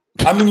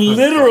 I mean,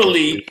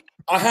 literally,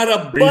 I had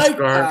a bike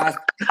path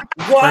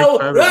while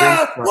I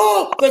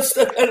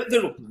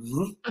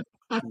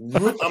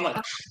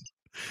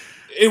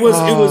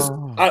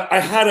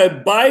had a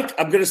bike.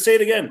 I'm going to say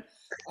it again.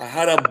 I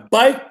had a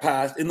bike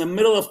path in the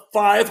middle of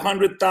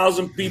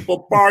 500,000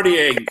 people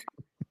partying.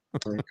 Oh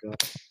my God.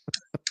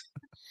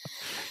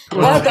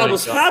 But I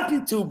was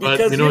happy to,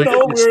 because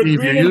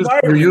Steve,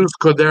 you use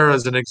Coder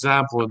as an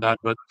example in that,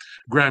 but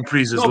Grand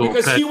Prix is little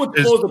pet. He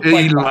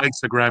likes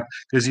the Grand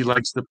because he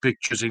likes the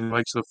pictures, he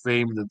likes the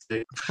fame. Of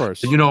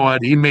course. And you know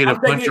what? He made a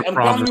bunch of promises.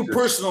 I'm telling you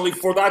personally,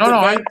 for that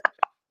event,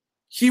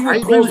 he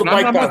would close the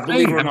bike path,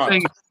 believe it or not.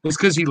 It's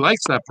because he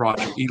likes that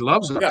project. He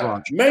loves that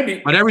project.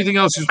 Maybe. But everything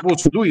else you're supposed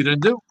to do, you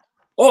didn't do.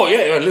 Oh,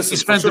 yeah. Listen, he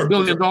spent $1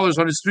 billion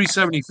on his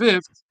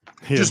 375th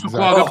just to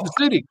clog up the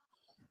city.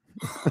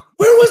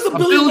 Where was the $1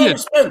 billion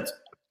spent?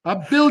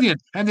 $1 billion,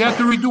 and they had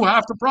to redo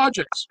half the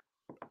projects.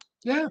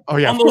 Yeah. Oh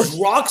yeah. On those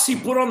rocks he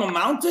put on the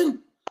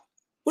mountain.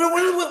 Where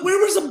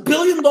was $1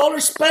 billion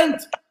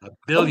spent? $1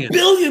 billion. $1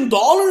 billion?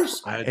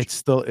 It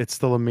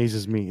still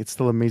amazes me. It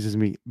still amazes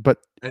me. But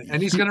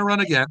and he's going to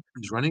run again.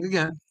 He's running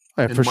again.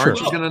 Yeah, for sure.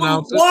 He's going to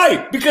announce it.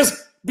 Why?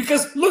 Because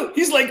look,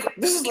 he's like,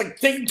 this is like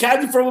taking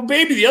candy from a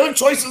baby. The other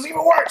choice is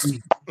even worse.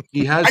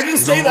 He has. I didn't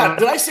say that.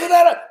 Did I say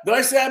that? Did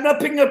I say I'm not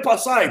picking up a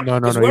side? No.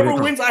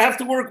 Whoever wins, I have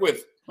to work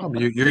with. Oh,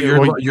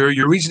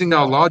 you're reasoning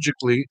now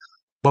logically,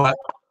 but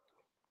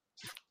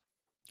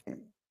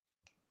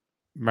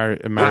I'm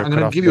going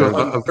to give you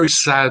a very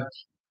sad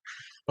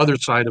other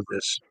side of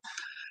this.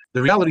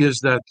 The reality is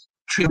that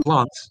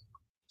Tremblant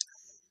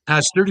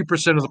has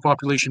 30% of the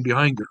population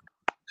behind her.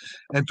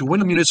 And to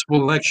win a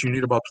municipal election, you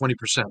need about 20%.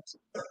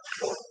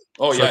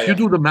 Oh, so if you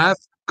do the math,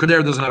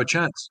 Coder doesn't have a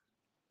chance.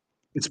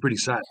 It's pretty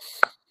sad.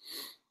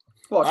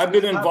 Well, I've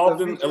been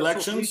involved in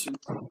elections.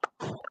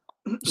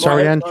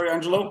 Sorry,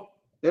 Angelo.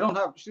 They don't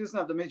have. She doesn't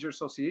have the major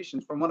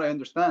associations, from what I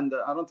understand.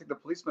 I don't think the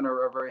policemen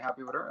are very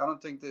happy with her. I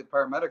don't think the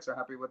paramedics are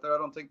happy with her. I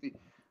don't think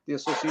the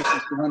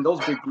associations behind those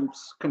big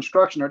groups,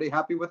 construction, are they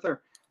happy with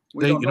her?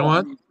 You know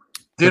what?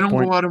 They don't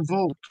go out and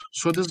vote,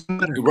 so it doesn't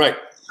matter. Right.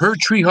 Her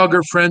tree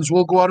hugger friends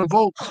will go out and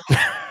vote.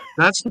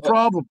 That's the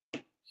problem.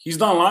 He's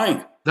not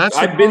lying. That's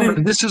the problem.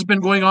 And this has been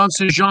going on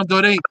since Jean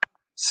Doré.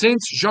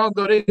 Since Jean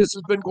Doré, this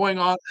has been going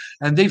on,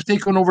 and they've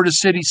taken over the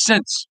city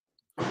since.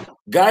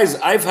 Guys,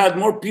 I've had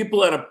more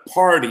people at a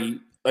party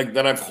like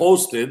that I've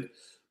hosted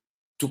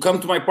to come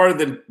to my party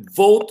than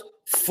vote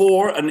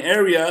for an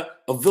area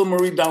of Ville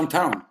Marie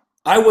downtown.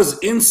 I was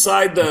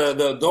inside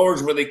the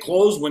doors where they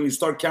close when you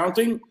start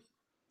counting,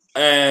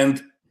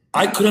 and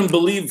I couldn't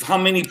believe how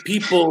many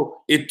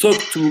people it took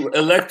to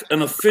elect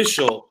an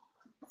official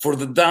for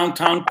the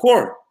downtown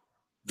core.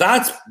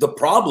 That's the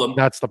problem.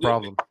 That's the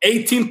problem.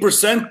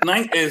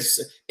 18%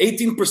 is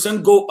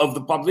 18% go of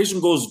the population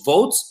goes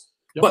votes.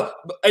 Yep.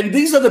 And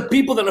these are the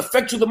people that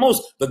affect you the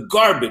most: the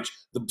garbage,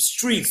 the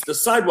streets, the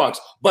sidewalks.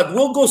 But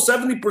we'll go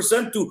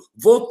 70% to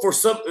vote for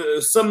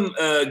some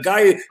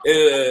guy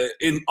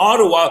in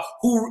Ottawa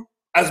who,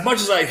 as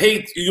much as I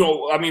hate,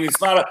 I mean,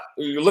 it's not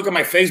you look at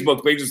my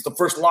Facebook page, it's the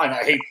first line.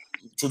 I hate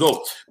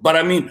Trudeau. But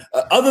I mean,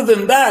 other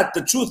than that,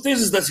 the truth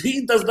is that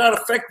he does not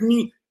affect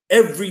me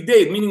every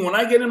day. Meaning, when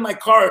I get in my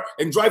car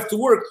and drive to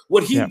work,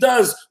 what he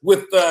does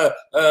with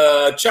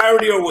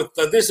charity or with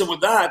this and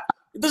with that,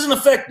 it doesn't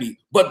affect me.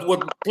 But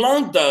what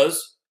Plante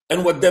does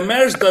and what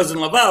Demers does in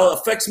Laval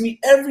affects me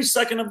every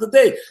second of the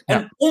day.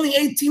 And only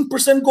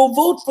 18% go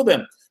vote for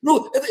them.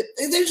 No,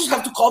 they just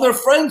have to call their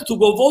friends to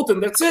go vote,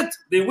 and that's it.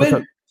 They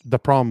win. The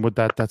problem with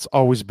that's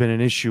always been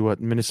an issue at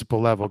municipal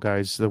level,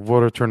 guys. The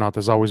voter turnout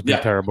has always been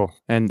terrible.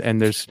 And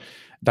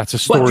that's a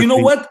story. But you know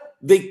what?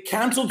 They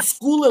canceled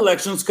school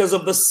elections because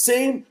of the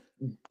same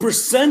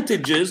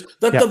percentages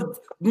that the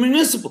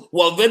municipal.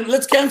 Well, then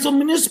let's cancel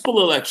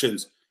municipal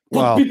elections.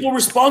 Put people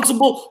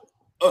responsible.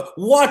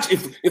 Watch,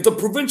 if the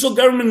provincial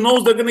government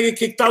knows they're going to get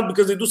kicked out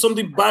because they do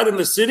something bad in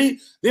the city,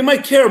 they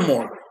might care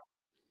more.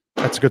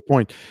 That's a good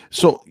point.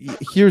 So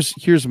here's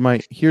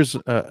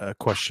a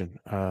question.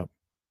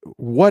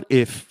 What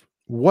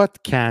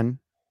can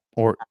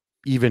or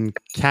even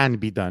can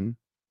be done,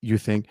 you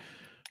think,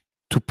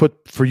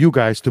 for you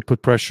guys to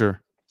put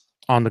pressure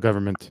on the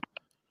government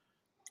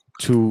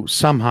to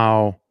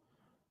somehow,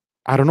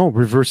 I don't know,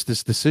 reverse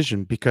this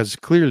decision? Because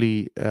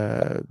clearly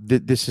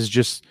this is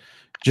just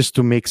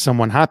to make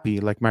someone happy,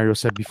 like Mario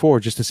said before,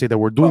 just to say that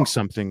we're doing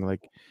something.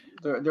 Like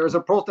there's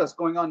a protest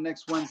going on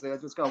next Wednesday. I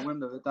just got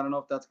wind of it. I don't know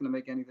if that's going to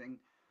make anything.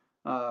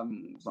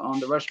 On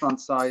the restaurant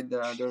side,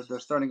 they're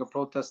starting a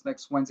protest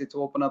next Wednesday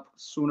to open up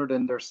sooner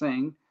than they're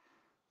saying.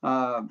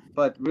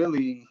 But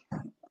really,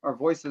 our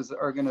voices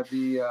are going to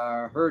be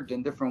heard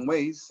in different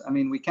ways. I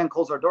mean, we can't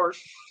close our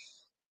doors.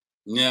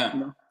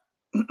 Yeah.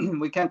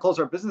 We can't close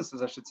our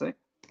businesses, I should say.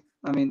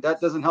 I mean,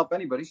 that doesn't help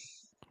anybody.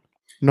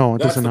 No, it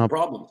doesn't help. That's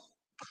the problem.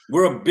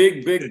 We're a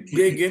big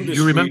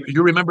industry.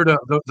 You remember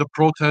the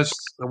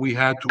protests that we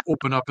had to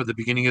open up at the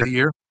beginning of the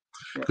year?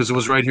 Because it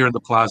was right here in the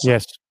plaza.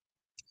 Yes.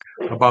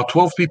 About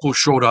 12 people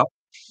showed up.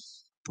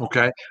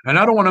 Okay. And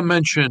I don't want to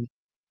mention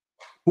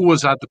who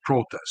was at the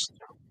protest.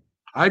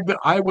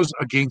 I was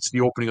against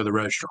the opening of the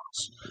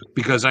restaurants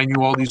because I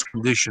knew all these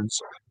conditions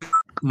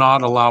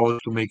not allow us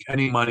to make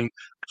any money,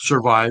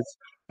 survive,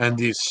 and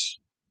this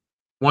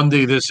one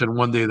day this and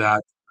one day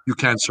that, you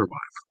can't survive.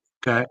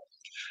 Okay.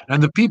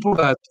 And the people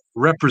that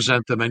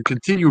represent them and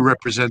continue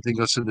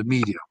representing us in the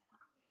media,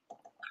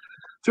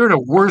 they're the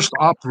worst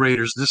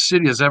operators this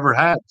city has ever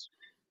had.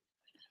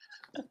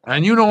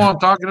 And you know what I'm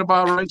talking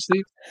about, right,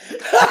 Steve?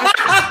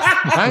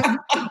 Right?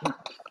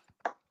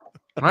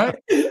 Right?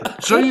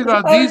 So you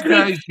got these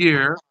guys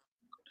here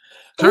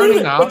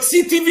turning out. But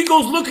CTV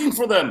goes looking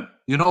for them.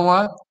 You know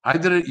what? I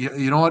did it.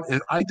 You know what?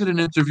 I did an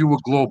interview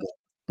with Global.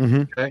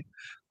 Okay, a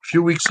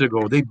few weeks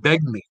ago. They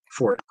begged me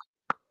for it.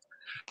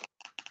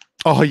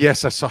 Oh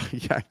yes, I saw.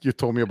 Yeah, you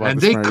told me about.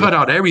 And they cut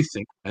out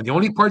everything, and the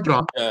only part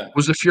gone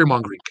was the fear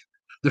mongering.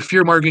 The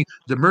fear mongering.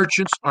 The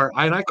merchants are,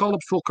 and I called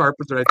up Phil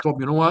Carpenter. I told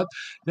him, you know what?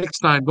 Next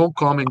time, don't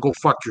call me and go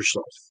fuck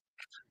yourself.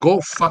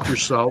 Go fuck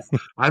yourself.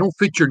 I don't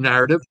fit your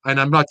narrative, and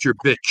I'm not your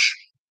bitch.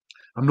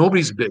 I'm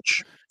nobody's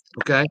bitch.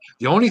 Okay?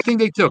 The only thing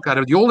they took out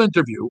of the old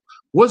interview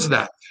was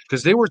that,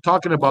 because they were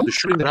talking about the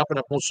shooting that happened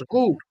at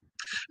Moscou.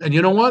 And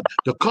you know what?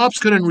 The cops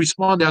couldn't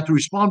respond. They had to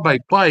respond by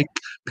bike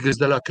because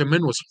the La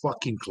Commune was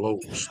fucking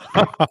closed.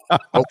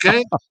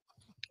 Okay?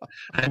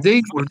 And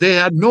they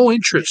had no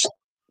interest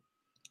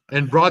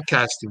in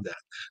broadcasting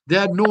that. They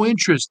had no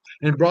interest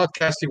in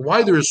broadcasting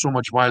why there is so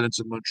much violence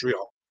in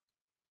Montreal.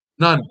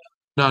 None.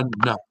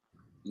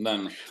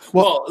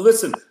 Well,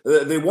 listen,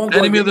 they won't.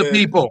 Enemy of the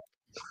people.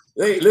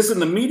 Hey, listen,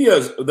 the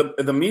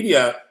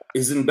media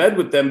is in bed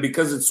with them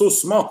because it's so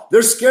small.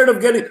 They're scared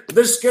of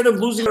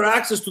losing their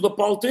access to the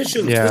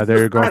politicians. Yeah,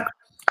 there you go.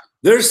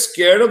 They're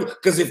scared of,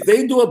 because if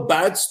they do a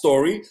bad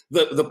story,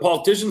 the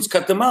politicians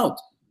cut them out.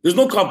 There's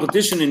no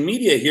competition in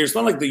media here. It's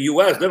not like the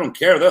U.S. They don't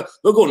care.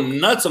 They'll go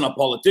nuts on a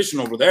politician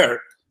over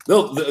there.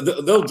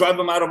 They'll drive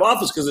them out of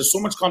office because there's so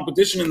much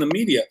competition in the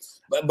media.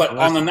 But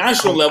on the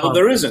national level,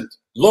 there isn't.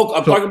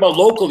 I'm talking about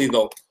locally,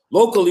 though.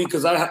 Locally,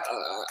 because I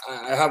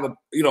have a,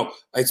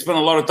 I spent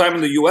a lot of time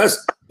in the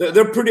U.S.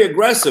 They're pretty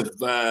aggressive.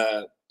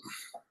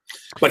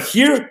 But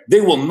here, they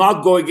will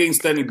not go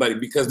against anybody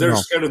because they're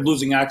scared of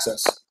losing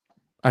access.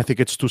 I think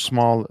it's too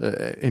small.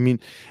 I mean,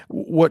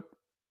 what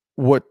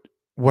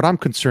I'm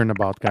concerned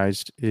about,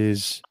 guys,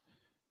 is,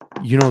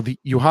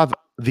 you have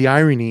the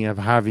irony of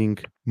having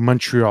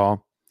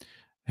Montreal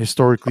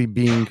historically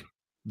being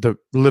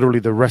literally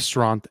the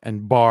restaurant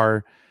and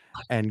bar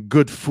and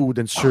good food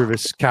and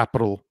service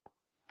capital,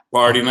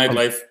 party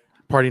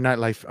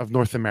nightlife of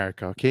North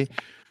America. Okay,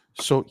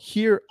 so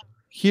here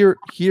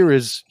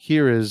is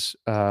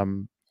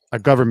a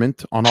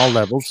government on all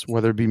levels,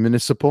 whether it be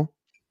municipal,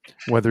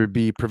 whether it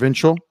be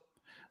provincial,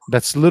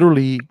 that's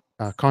literally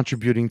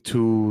contributing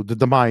to the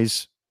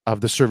demise of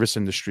the service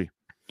industry.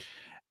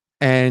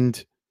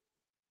 And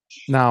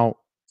now,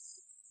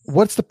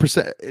 what's the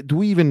percent? Do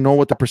we even know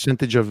what the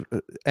percentage of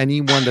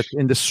anyone that's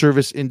in the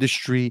service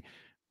industry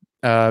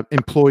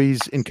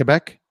employees in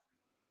Quebec?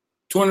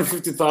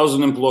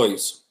 250,000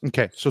 employees.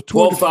 Okay, so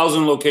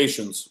 12,000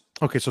 locations.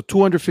 Okay, so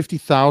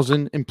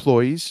 250,000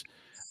 employees.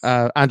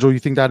 Angelo, you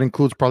think that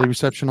includes probably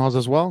reception halls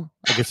as well?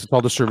 I guess it's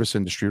all the service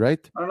industry, right?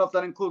 I don't know if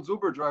that includes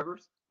Uber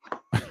drivers.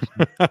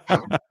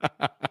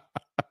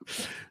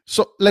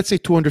 So let's say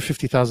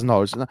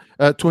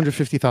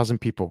 $250,000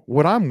 people.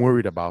 What I'm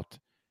worried about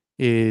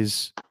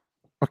is,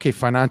 okay,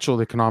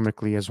 financial,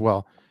 economically as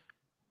well.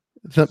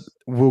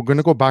 We're going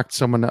to go back to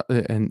someone,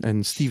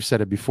 and Steve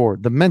said it before,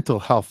 the mental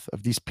health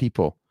of these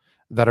people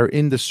that are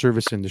in the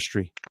service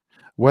industry,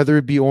 whether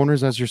it be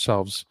owners as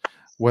yourselves,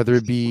 whether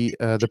it be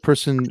the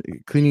person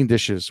cleaning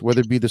dishes, whether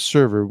it be the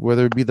server,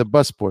 whether it be the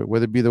busboy,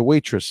 whether it be the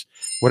waitress,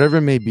 whatever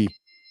it may be.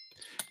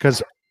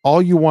 Because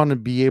all you want to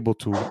be able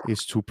to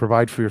is to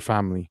provide for your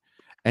family.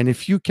 And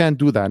if you can't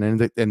do that, and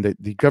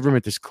the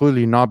government is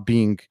clearly not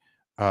being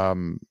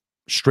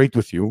straight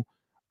with you,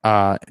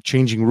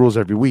 changing rules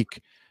every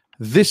week,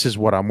 this is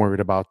what I'm worried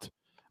about.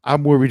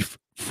 I'm worried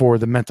for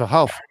the mental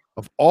health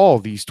of all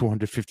these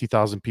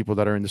 250,000 people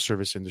that are in the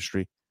service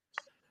industry.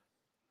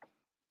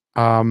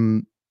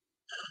 My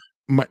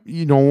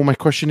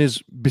question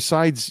is,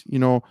 besides,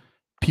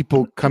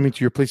 people coming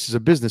to your places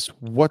of business,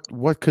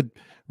 what could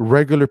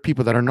regular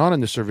people that are not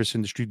in the service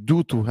industry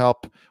do to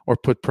help or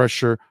put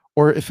pressure,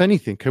 or if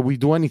anything, can we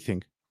do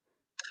anything?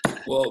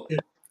 Well, you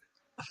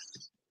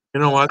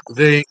know what?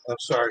 I'm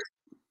sorry.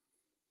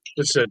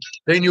 Listen,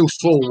 they knew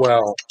full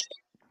well.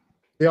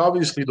 They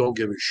obviously don't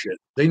give a shit.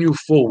 They knew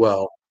full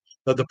well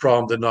that the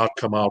problem did not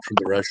come out from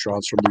the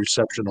restaurants, from the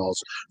reception halls,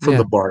 from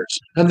the bars,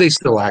 and they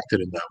still acted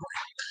in that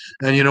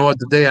way. And you know what?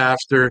 The day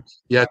after,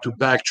 you had to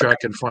backtrack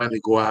and finally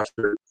go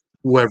after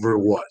whoever it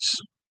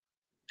was.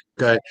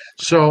 Okay?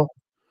 So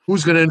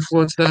who's going to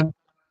influence them?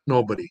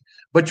 Nobody.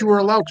 But you were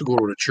allowed to go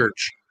to a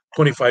church,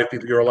 25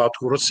 people. You're allowed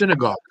to go to a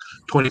synagogue,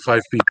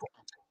 25 people.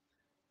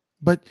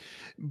 But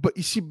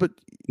you see,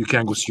 you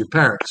can't go see your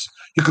parents.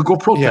 You could go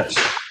protest.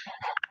 Yeah.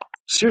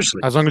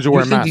 Seriously. As long as you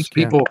wear a mask. These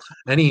people,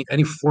 any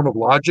form of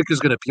logic is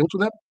going to appeal to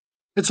them?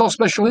 It's all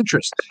special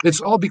interest.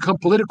 It's all become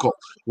political.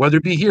 Whether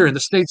it be here in the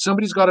States,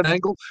 somebody's got an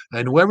angle,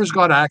 and whoever's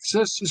got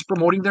access is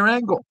promoting their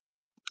angle.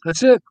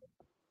 That's it.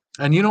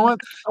 And you know what?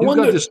 You've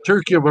got this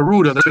turkey of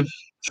Arruda that's been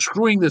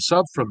screwing this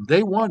up from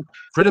day one.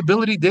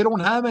 Credibility, they don't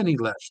have any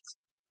left.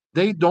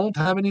 They don't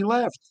have any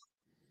left.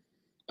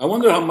 I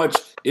wonder how much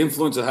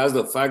influence it has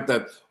the fact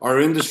that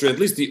our industry, at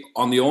least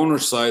on the owner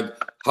side,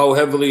 how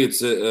heavily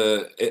it's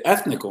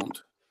ethnic owned.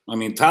 I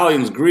mean,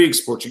 Italians,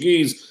 Greeks,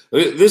 Portuguese.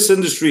 This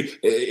industry,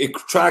 it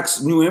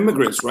attracts new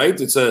immigrants, right?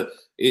 It's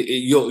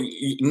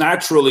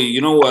naturally,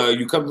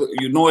 you come,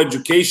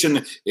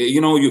 education.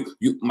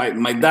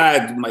 My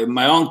dad,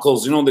 my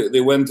uncles,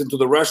 they went into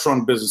the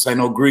restaurant business. I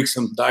know Greeks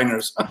and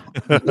diners,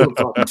 but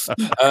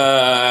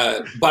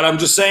I'm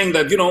just saying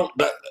that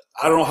that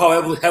I don't know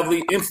how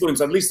heavily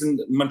influenced, at least in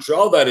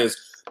Montreal, that is.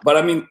 But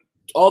I mean,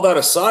 all that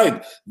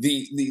aside,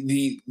 there's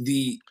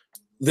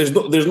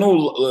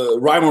no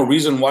rhyme or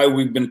reason why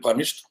we've been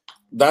punished.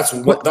 That's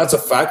a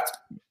fact.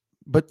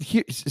 But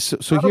here, I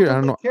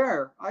don't know.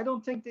 I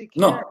don't think they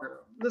care. No.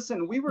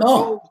 Listen, we were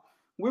told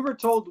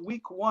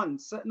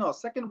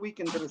second week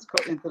into this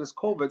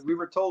COVID, we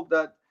were told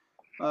that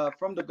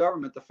from the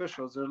government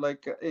officials, they're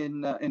like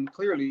in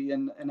clearly,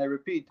 and I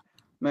repeat,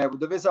 mais vous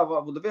devez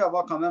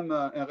avoir quand même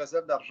un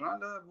réserve d'argent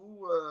là,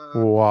 vous,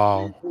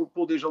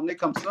 pour des journées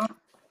comme ça.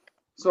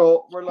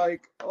 So we're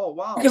like, oh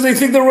wow. Because they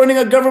think they're running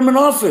a government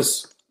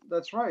office.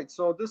 That's right.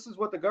 So this is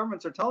what the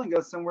governments are telling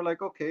us, and we're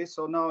like, okay,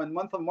 so now in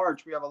month of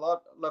March we have a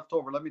lot left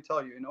over. Let me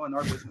tell you, in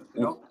our business,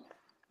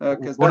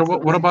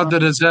 What about the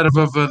reserve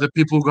of the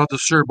people who got the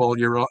CERB all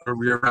year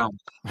round?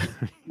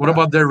 What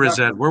about their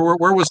reserve?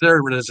 Where was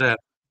their reserve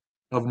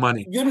of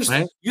money? You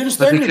understand? Right? You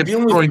understand? They kept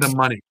throwing them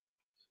money.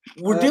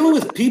 We're dealing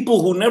with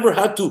people who never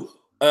had to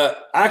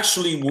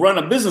actually run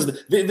a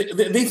business.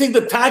 They think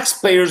the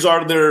taxpayers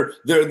are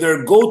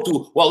their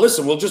go-to. Well,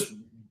 listen, we'll just,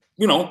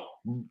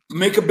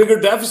 make a bigger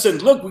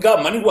deficit. Look, we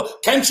got money. Well,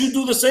 can't you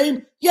do the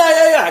same?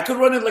 Yeah. I could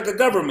run it like a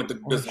government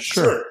business.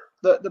 Sure.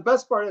 The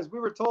best part is we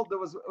were told there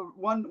was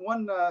one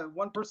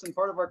person,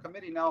 part of our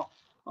committee now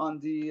on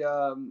the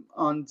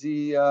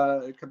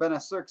Cabana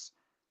Sucre.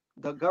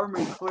 The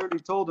government clearly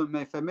told them,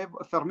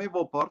 fermez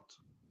vos portes,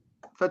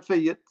 faites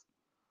faillite.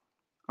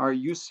 Are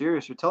you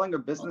serious? You're telling a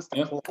business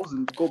to close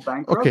and go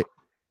bankrupt? Okay,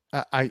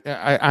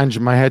 Ange,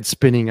 my head's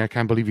spinning. I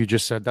can't believe you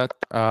just said that.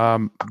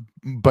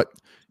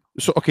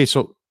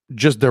 So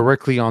just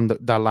directly on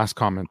that last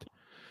comment,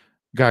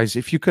 guys,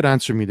 if you could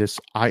answer me this,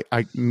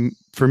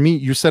 for me,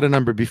 you said a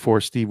number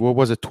before, Steve. What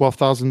was it?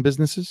 12,000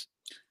 businesses.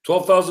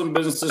 12,000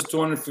 businesses,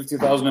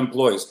 250,000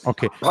 employees.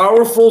 Okay,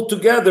 powerful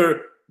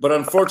together, but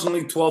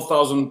unfortunately,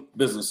 12,000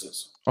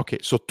 businesses. Okay,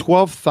 so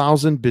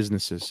 12,000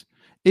 businesses.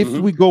 If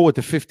we go with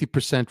the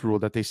 50% rule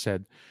that they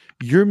said,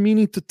 you're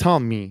meaning to tell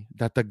me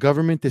that the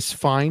government is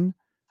fine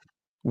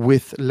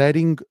with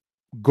letting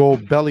go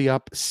belly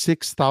up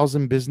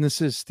 6,000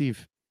 businesses,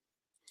 Steve?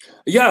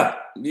 Yeah,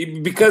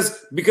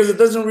 because it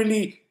doesn't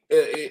really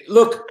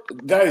look,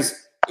 guys.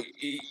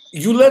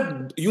 You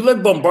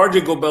let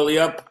Bombardier go belly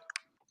up.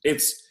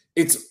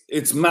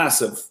 It's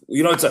massive.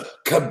 It's a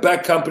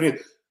Quebec company.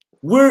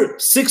 We're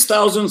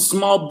 6,000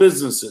 small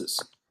businesses.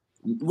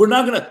 We're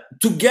not going to,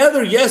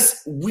 together,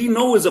 yes, we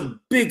know is a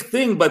big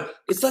thing, but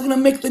it's not going to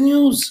make the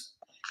news.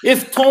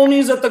 If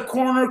Tony's at the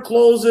corner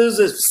closes,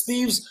 if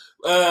Steve's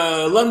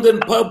London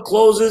pub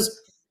closes,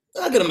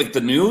 it's not going to make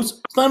the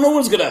news. No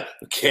one's going to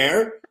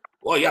care.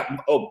 Well, yeah,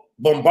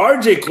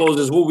 Bombardier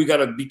closes, well, we got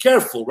to be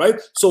careful,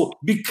 right? So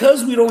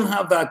because we don't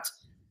have that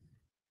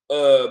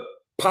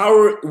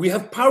power, we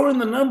have power in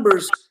the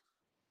numbers.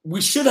 We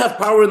should have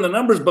power in the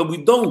numbers, but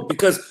we don't,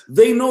 because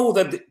they know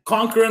that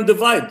conquer and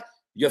divide.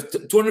 You have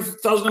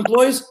 250,000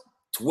 employees,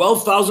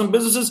 12,000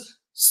 businesses,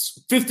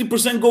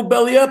 50% go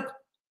belly up.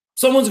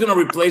 Someone's going to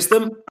replace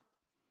them.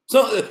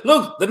 So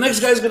look, the next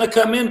guy's going to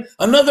come in.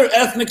 Another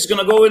ethnic's going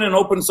to go in and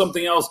open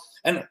something else.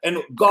 And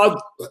God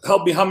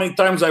help me how many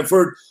times I've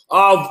heard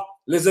of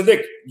les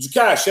édics, du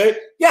cash, eh?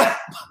 Yeah,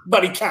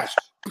 buddy, cash.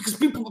 Because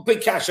people pay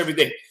cash every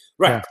day.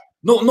 Right.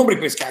 Yeah. Nobody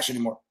pays cash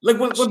anymore. Like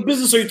what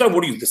business are you talking?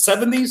 What are you, the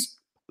 70s?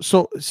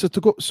 So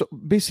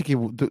basically,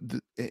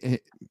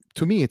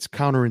 to me, it's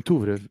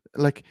counterintuitive,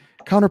 like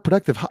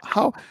counterproductive.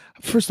 How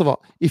first of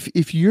all,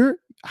 if you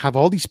have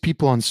all these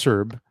people on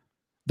CERB,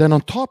 then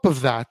on top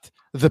of that,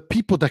 the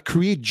people that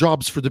create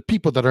jobs for the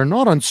people that are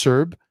not on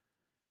CERB,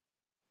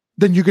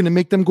 then you're going to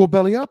make them go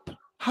belly up.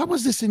 How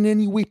is this in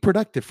any way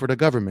productive for the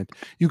government?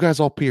 You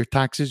guys all pay your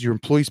taxes. Your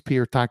employees pay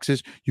your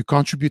taxes. You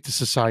contribute to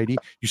society.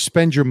 You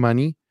spend your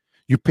money.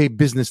 You pay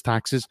business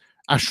taxes.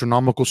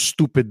 Astronomical,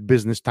 stupid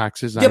business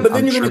taxes. Yeah, but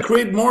then you're going to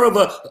create more of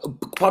a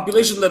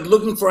population that's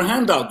looking for a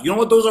handout. You know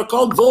what those are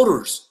called?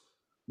 Voters.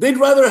 They'd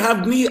rather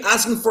have me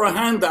asking for a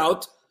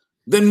handout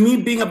than me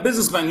being a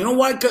businessman. You know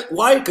why?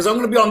 Why? Because I'm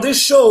going to be on this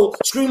show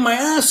screaming my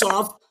ass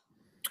off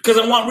because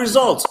I want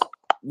results.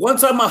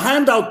 Once I'm a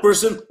handout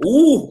person,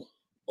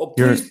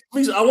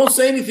 please, I won't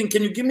say anything.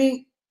 Can you give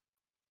me?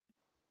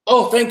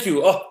 Oh, thank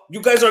you. Oh,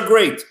 you guys are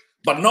great.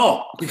 But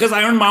no, because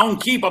I earn my own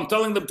keep, I'm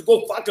telling them to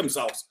go fuck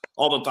themselves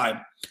all the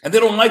time. And they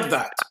don't like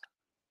that.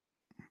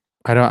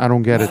 I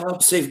don't get it. I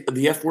don't say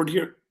the F word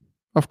here.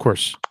 Of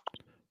course.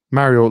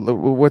 Mario,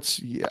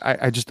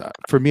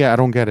 for me, I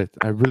don't get it.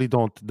 I really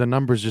don't. The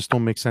numbers just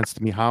don't make sense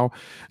to me. How?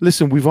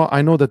 Listen,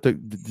 I know that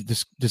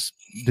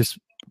this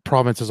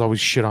province has always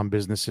shit on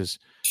businesses,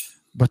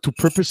 but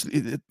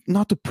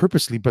not to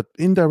purposely, but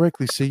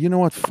indirectly say, you know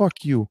what?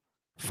 Fuck you,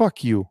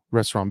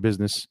 restaurant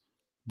business,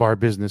 bar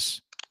business.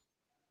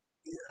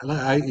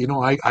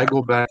 I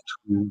go back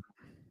to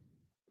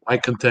my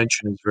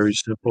contention is very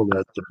simple,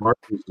 that the bar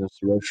business,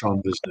 the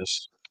restaurant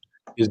business,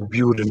 is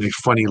viewed in a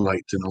funny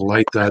light, in a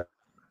light that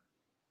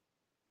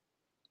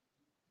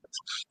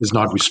is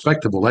not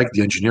respectable, like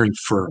the engineering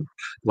firm,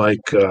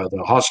 like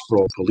the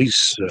hospital,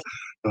 police,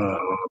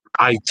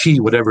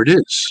 IT, whatever it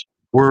is.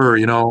 We're,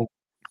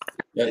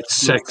 it's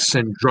sex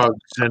and drugs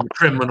and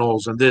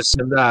criminals and this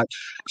and that.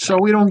 So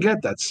we don't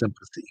get that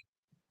sympathy.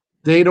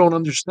 They don't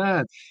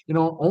understand.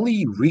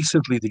 Only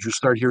recently did you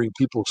start hearing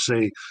people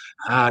say,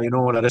 la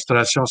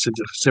restauration,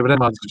 c'est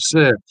vraiment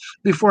difficile.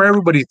 Before,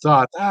 everybody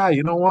thought,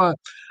 you know what?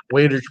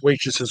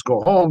 Waitresses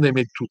go home. They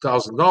made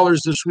 $2,000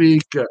 this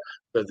week.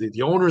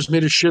 The owners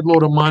made a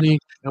shitload of money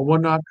and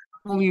whatnot.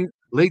 Only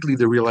lately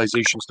the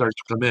realization starts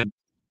to come in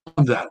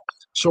on that.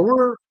 So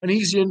we're an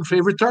easy and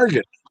favorite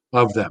target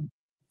of them.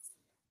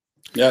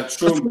 Yeah, it's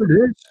true. That's what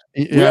it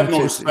is. We have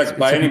no respect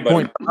by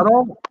anybody. At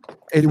all.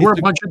 We're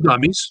a bunch of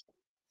dummies.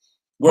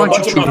 We're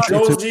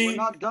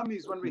not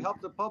dummies when we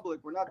help the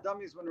public. We're not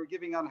dummies when we're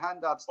giving out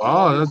handouts.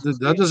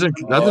 That doesn't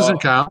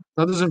count.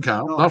 That doesn't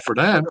count. No, not for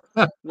them.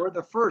 We're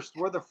the first.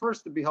 We're the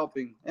first to be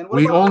helping. And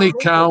we only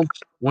count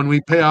when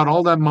we pay out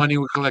all that money.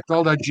 We collect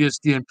all that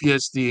GST and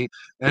PST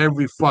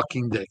every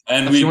fucking day.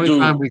 And that's the only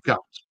time we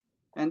count.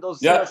 And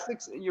those Yeah.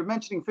 you're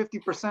mentioning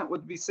 50%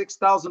 would be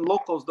 6,000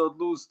 locals that would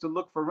lose to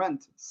look for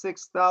rent.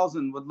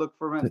 6,000 would look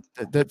for rent.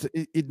 But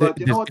you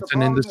know what the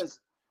problem is?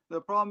 The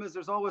problem is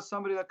there's always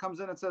somebody that comes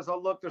in and says, "Oh,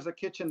 look, there's a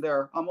kitchen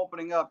there. I'm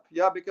opening up."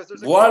 Yeah, because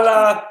there's a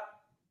Voila, kitchen.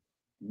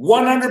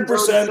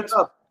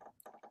 100%.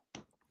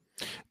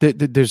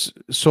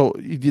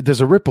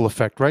 There's a ripple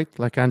effect, right?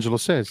 Like Angelo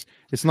says,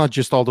 it's not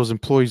just all those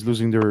employees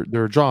losing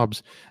their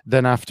jobs.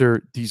 Then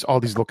after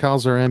all these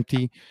locales are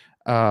empty.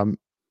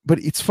 But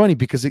it's funny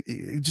because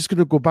just going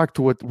to go back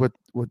to what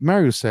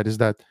Mario said, is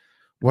that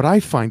what I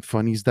find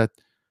funny is that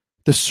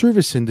the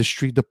service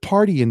industry, the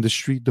party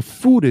industry, the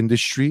food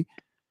industry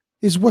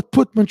is what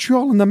put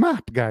Montreal on the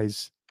map,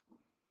 guys.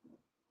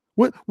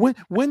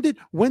 When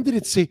did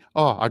it say,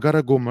 "Oh, I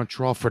gotta go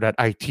Montreal for that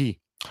IT"?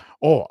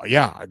 Oh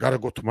yeah, I gotta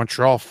go to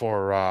Montreal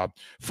for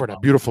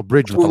that beautiful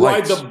bridge To with the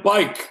ride lights. the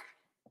bike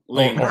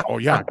lane. Oh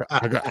yeah,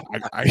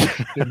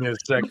 Give me a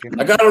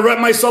second. I gotta rent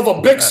myself a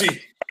Bixie.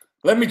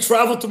 Let me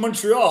travel to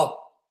Montreal.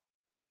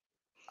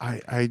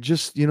 I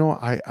just,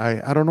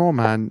 I don't know,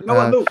 man. You know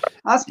what, Lou?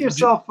 Ask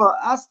yourself,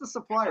 ask the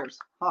suppliers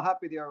how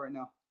happy they are right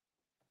now.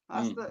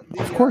 Ask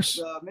of course.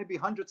 Maybe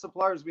 100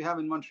 suppliers we have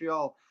in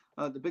Montreal,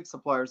 the big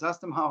suppliers. Ask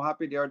them how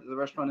happy they are that the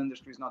restaurant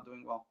industry is not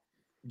doing well.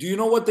 Do you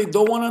know what they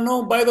don't want to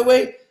know, by the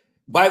way?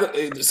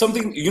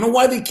 Something, you know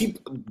why they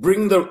keep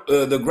bringing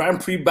the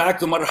Grand Prix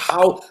back no matter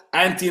how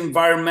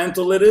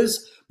anti-environmental it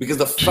is? Because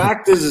the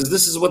fact is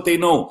this is what they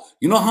know.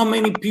 You know how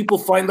many people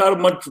find out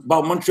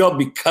about Montreal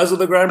because of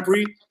the Grand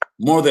Prix?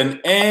 More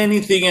than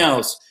anything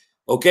else.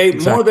 Okay?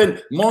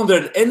 Exactly. More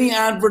than any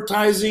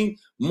advertising,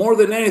 more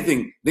than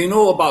anything. They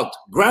know about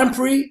Grand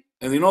Prix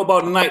and they know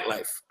about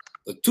nightlife.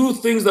 The two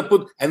things that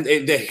and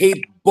they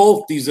hate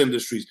both these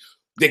industries.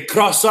 The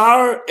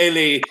crossar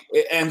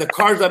and the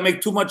cars that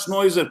make too much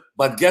noise.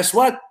 But guess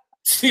what?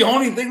 It's the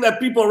only thing that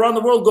people around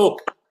the world go,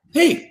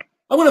 "Hey,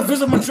 I want to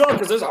visit Montreal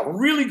because there's a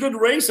really good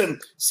race and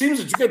it seems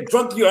that you get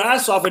drunk your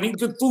ass off and eat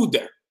good food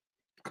there."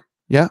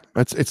 Yeah,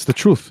 it's the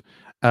truth.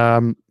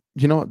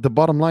 The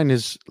bottom line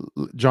is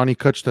Johnny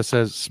Kuchta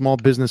says small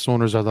business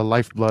owners are the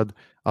lifeblood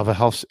of a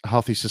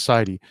healthy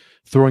society.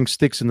 Throwing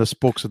sticks in the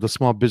spokes of the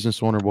small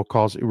business owner will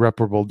cause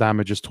irreparable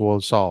damages to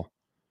us all.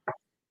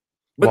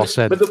 Well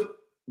said.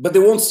 But they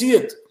won't see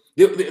it.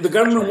 The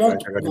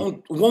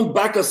government won't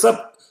back us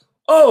up.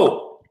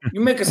 Oh, you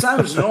make a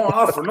sandwich, you don't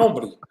offer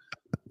nobody.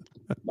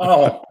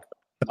 Oh,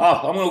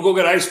 I'm gonna go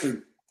get ice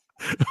cream.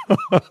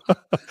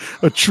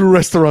 A true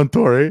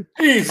restaurateur, eh?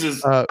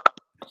 Jesus.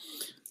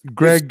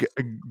 Greg,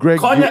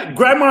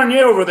 Grand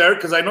Marnier over there,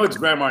 because I know it's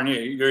Grand Marnier.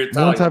 You're Italian.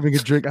 No one's having a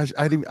drink.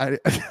 I didn't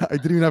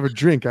even have a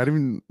drink. I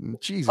didn't even.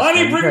 Jesus.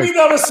 Honey, bring me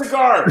down a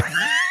cigar.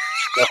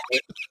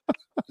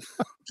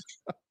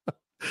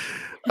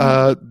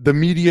 The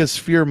media's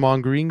fear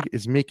mongering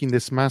is making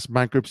this mass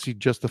bankruptcy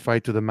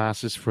justified to the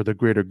masses for the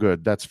greater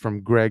good. That's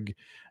from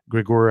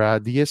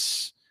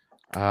Gregoriadis.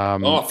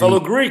 A fellow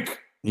Greek.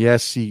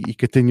 Yes, he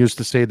continues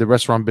to say the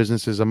restaurant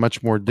business is a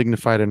much more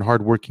dignified and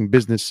hardworking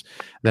business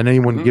than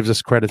anyone gives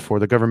us credit for.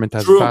 The government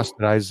has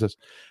bastardized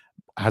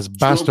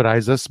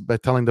us by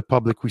telling the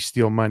public we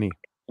steal money.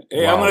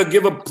 Hey, wow. I'm going to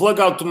give a plug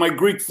out to my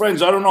Greek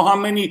friends. I don't know how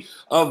many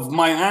of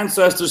my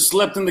ancestors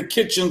slept in the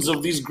kitchens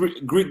of these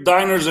Greek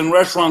diners and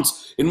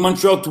restaurants in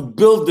Montreal to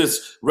build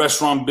this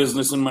restaurant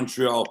business in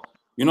Montreal.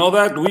 You know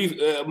that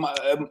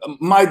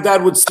my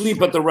dad would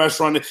sleep at the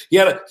restaurant. He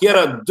had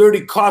a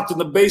dirty cot in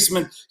the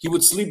basement. He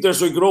would sleep there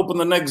so he could open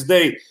the next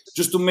day,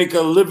 just to make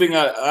a living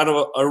out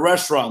of a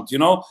restaurant. You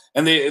know,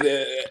 and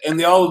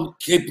they all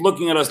keep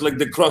looking at us like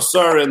the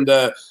crosseur and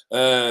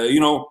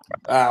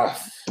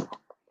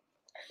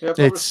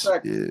It's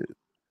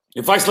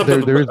if I slept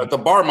at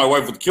the bar, my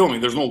wife would kill me.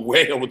 There's no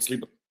way I would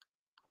sleep.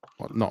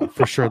 No,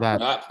 for sure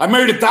that I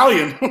married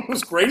Italian. It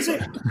was crazy.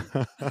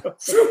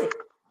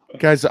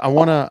 Guys, I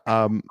wanna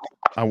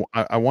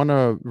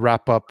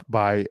wrap up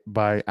by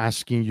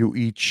asking you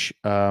each.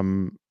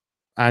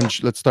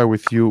 Ange, let's start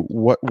with you.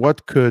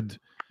 What could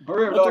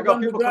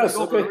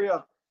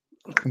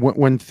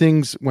when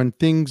things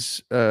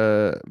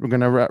we're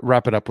gonna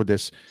wrap it up with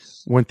this.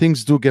 When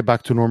things do get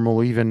back to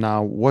normal, even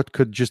now, what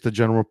could just the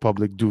general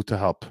public do to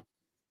help?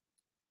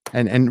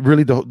 And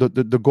really,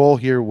 the goal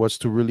here was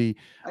to really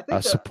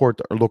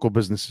support our local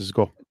businesses.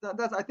 Go.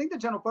 I think the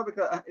general public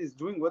is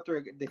doing what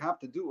they have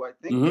to do. I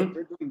think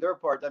they're doing their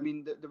part. I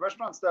mean, the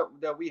restaurants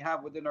that we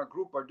have within our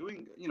group are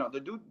doing,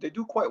 they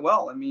do quite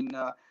well. I mean,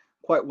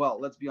 quite well.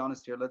 Let's be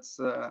honest here.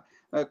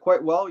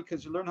 Quite well,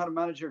 because you learn how to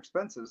manage your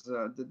expenses.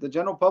 The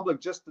general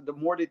public, just the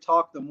more they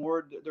talk, the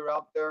more they're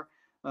out there.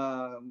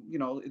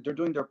 They're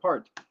doing their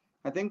part.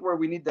 I think where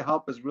we need the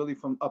help is really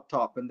from up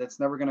top, and that's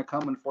never going to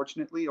come,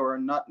 unfortunately, or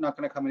not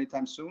going to come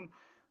anytime soon.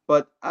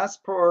 But as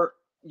per,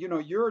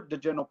 you're the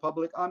general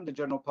public, I'm the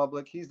general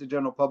public, he's the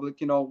general public.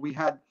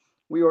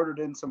 We ordered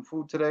in some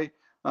food today.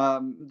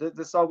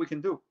 That's all we can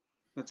do.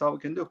 That's all we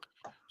can do.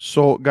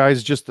 So,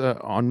 guys, just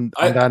on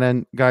that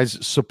end, guys,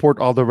 support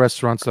all the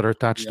restaurants that are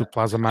attached to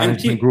Plaza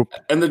Management Group.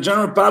 And the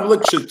general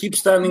public should keep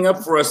standing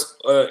up for us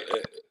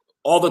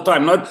all the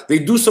time. Not they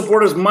do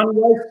support us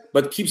money-wise,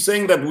 but keep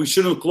saying that we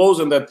shouldn't close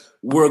and that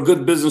we're a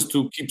good business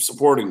to keep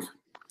supporting.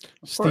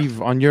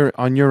 Steve, on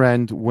your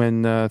end,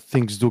 when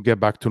things do get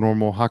back to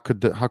normal, how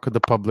could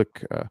the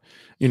public,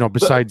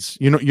 besides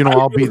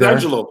I'll be there.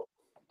 Angelo.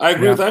 I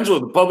agree with Angelo.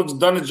 The public's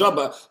done its job.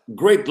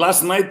 Great.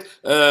 Last night,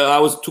 I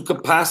was to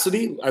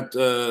capacity at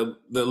the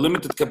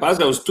limited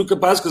capacity. I was to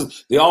capacity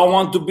because they all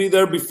want to be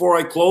there before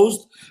I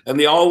closed. And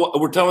they all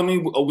were telling me,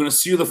 we're going to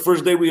see you the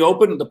first day we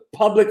open. The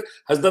public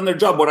has done their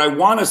job. What I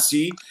want to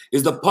see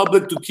is the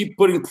public to keep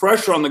putting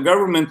pressure on the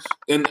government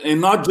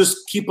and not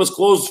just keep us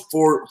closed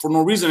for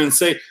no reason and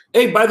say,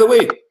 hey, by the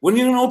way, when are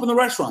you going to open the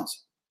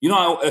restaurants?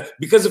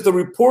 Because if the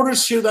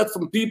reporters hear that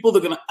from people,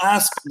 they're going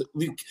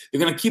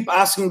to keep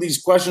asking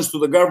these questions to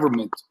the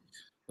government.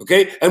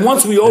 Okay. And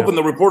once we open,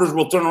 the reporters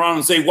will turn around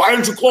and say, why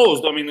aren't you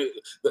closed? I mean,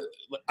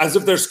 as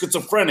if they're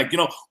schizophrenic,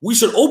 we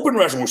should open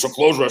restaurants. We should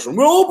close restaurants.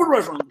 We'll open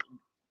restaurants.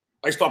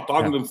 I stopped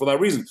talking to them for that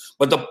reason,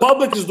 but the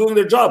public is doing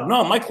their job.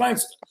 No, my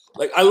clients,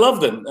 I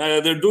love them.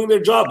 They're doing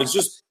their job. It's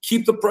just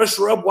keep the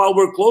pressure up while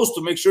we're closed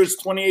to make sure it's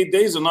 28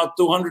 days and not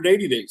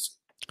 280 days.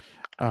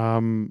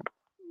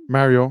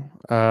 Mario,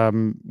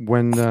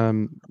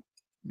 when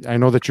I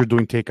know that you're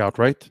doing takeout,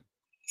 right?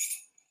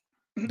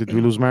 Did we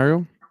lose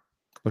Mario?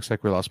 Looks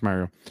like we lost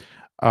Mario.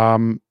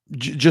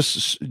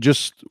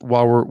 Just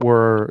while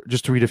we're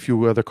just to read a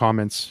few other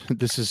comments.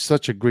 This is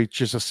such a great,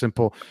 just a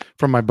simple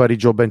from my buddy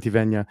Joe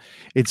Bentivegna.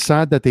 It's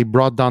sad that they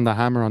brought down the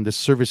hammer on the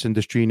service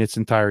industry in its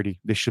entirety.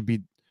 They should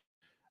be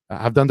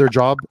have done their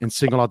job and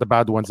single out the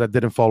bad ones that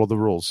didn't follow the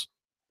rules.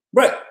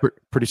 Right.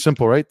 Pretty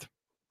simple, right?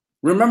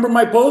 Remember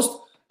my post?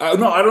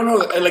 No, I don't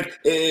know.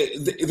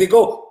 They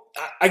go.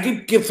 I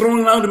get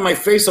thrown out in my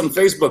face on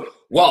Facebook.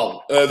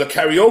 Wow, the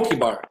karaoke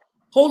bar.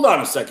 Hold on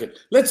a second.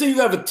 Let's say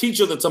you have a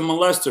teacher that's a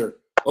molester.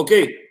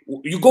 Okay,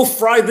 you go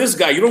fry this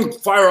guy. You don't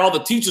fire all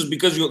the teachers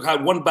because you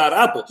had one bad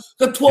apple.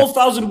 You got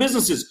 12,000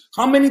 businesses.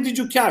 How many did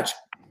you catch?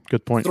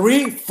 Good point.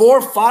 3,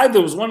 4, 5.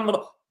 There was one in the.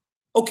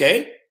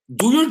 Okay,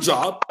 do your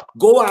job.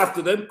 Go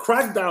after them.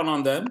 Crack down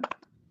on them.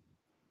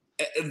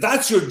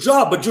 That's your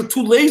job, but you're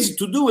too lazy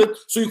to do it.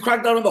 So you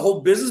crack down on the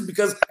whole business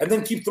and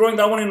then keep throwing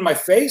that one in my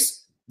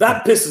face.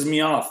 That pisses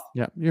me off.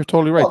 Yeah, you're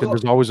totally right.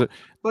 There's always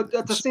But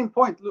at the same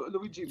point,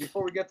 Luigi,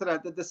 before we get to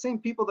that, the same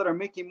people that are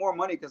making more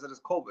money because of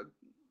this COVID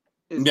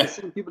is the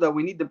same people that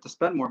we need them to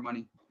spend more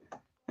money.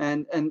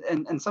 And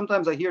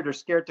sometimes I hear they're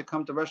scared to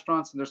come to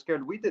restaurants and they're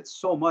scared. We did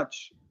so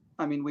much.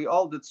 I mean, we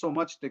all did so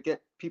much to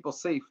get people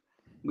safe.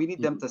 We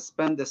need them to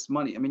spend this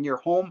money. I mean, you're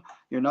home.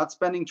 You're not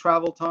spending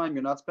travel time.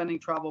 You're not spending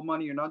travel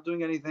money. You're not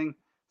doing anything.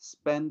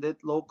 Spend it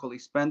locally.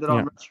 Spend it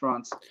on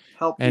restaurants.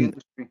 Help the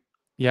industry.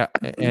 Yeah,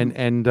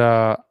 and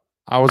I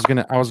was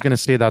gonna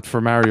say that for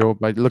Mario,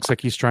 but it looks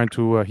like he's trying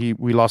to.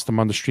 We lost him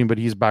on the stream, but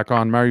he's back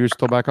on. Mario, you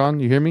still back on?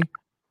 You hear me?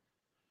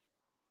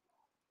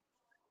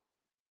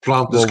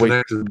 Plump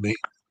disconnected me.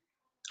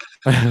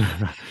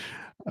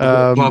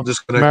 Plump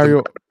disconnected.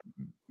 Mario.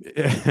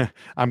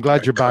 I'm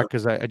glad you're back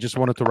because I just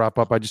wanted to wrap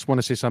up. I just want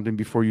to say something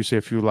before you say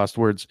a few last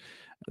words.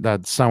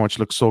 That sandwich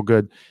looks so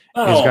good.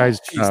 Guys,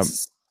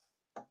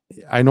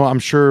 I'm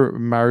sure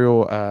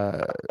Mario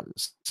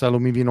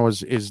Salumivino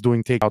is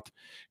doing takeout.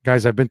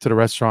 Guys, I've been to the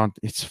restaurant.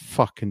 It's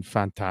fucking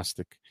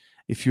fantastic.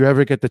 If you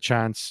ever get the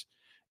chance,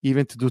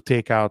 even to do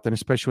takeout, and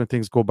especially when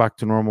things go back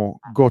to normal,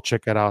 go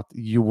check it out.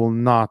 You will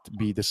not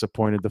be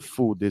disappointed. The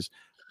food is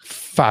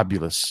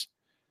fabulous.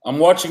 I'm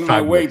watching my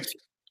weight.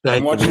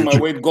 I'm watching my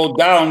weight go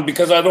down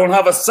because I don't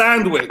have a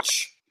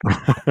sandwich.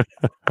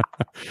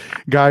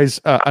 Guys,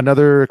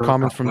 another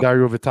comment from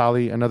Dario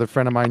Vitali, another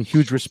friend of mine.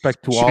 Huge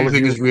respect to all of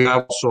you. We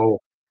also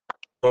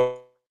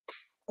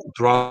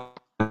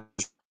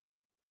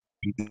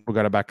we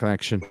got a bad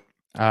connection.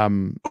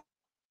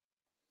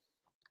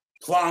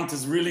 Plant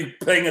is really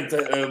paying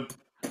attention.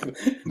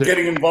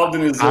 Getting involved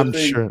in his I'm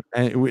thing. sure,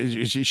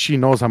 and she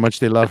knows how much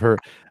they love her,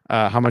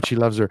 how much he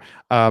loves her.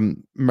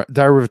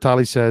 Dario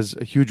Vitali says,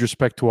 "Huge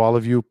respect to all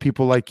of you,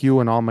 people like you,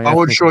 and all my." I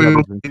would show you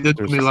what he did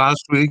to me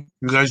last week.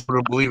 You guys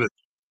wouldn't believe it.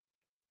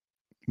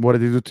 What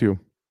did he do to you?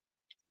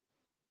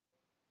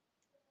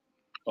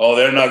 Oh,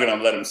 they're not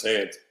gonna let him say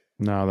it.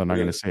 No, they're not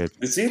gonna say it.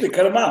 You see, they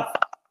cut him out.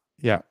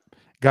 Yeah,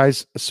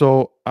 guys.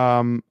 So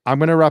I'm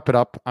gonna wrap it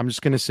up. I'm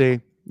just gonna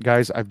say,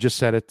 guys, I've just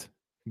said it.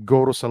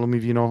 Go to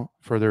Salumivino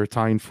for their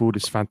Italian food.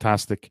 It's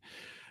fantastic.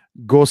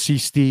 Go see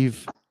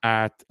Steve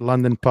at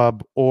London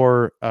Pub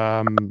or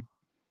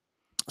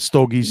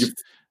Stogie's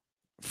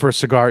for a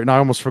cigar. No, I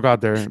almost forgot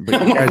there.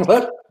 But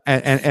guys,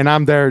 and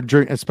I'm there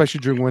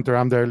especially during winter.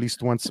 I'm there at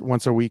least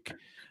once a week.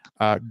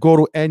 Go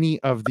to any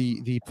of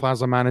the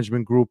Plaza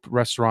Management Group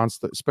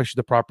restaurants, especially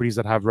the properties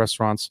that have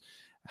restaurants.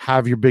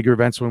 Have your bigger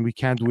events when we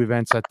can do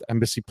events at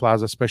Embassy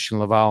Plaza, especially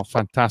in Laval.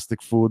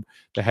 Fantastic food.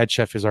 The head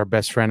chef is our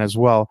best friend as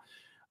well.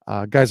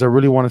 Guys, I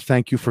really want to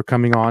thank you for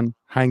coming on.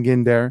 Hang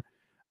in there.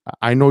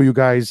 I know you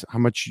guys, how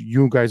much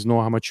you guys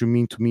know how much you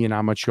mean to me and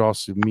how much you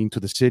also mean to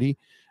the city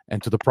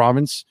and to the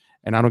province.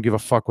 and I don't give a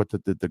fuck what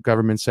the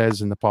government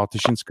says and the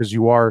politicians, because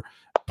you are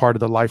part of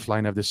the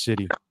lifeline of the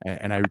city.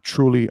 And I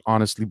truly,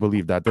 honestly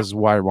believe that. This is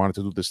why I wanted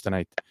to do this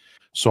tonight.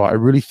 So I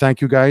really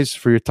thank you guys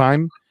for your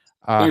time.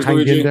 Thanks, hang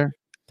Luigi. in there.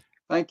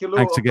 Thank you, Lou.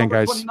 Thanks again,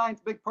 October guys.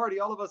 29th, big party,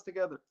 all of us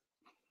together.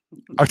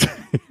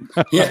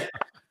 Yeah,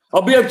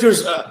 I'll be at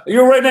yours.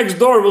 You're right next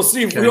door. We'll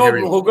see if Can't we all hear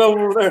you. will go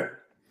over there.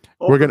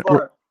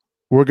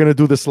 We're gonna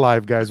do this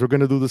live, guys. We're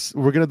gonna do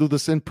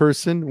this in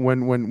person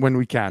when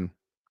we can.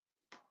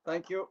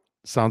 Thank you.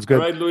 Sounds good.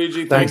 All right,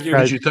 Luigi. Thanks, Thank you.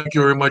 guys. Luigi, thank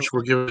you very much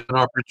for giving an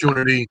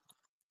opportunity.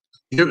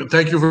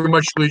 Thank you very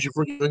much, Luigi,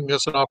 for giving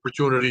us an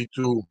opportunity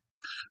to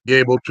be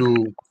able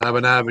to have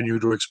an avenue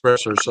to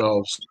express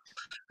ourselves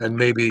and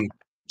maybe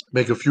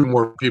make a few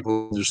more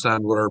people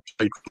understand what our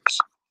plight is.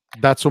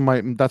 That's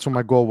what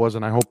my goal was,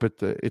 and I hope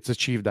it's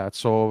achieved that.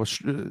 So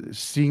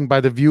seeing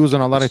by the views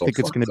and all that, I think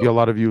it's going to be a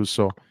lot of views.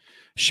 So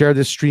share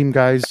this stream,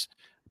 guys.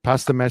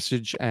 Pass the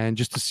message, and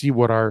just to see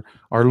what our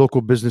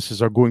local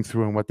businesses are going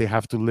through and what they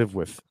have to live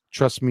with.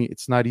 Trust me,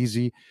 it's not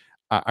easy.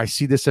 I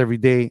see this every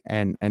day,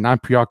 and I'm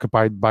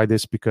preoccupied by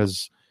this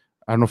because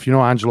I don't know if you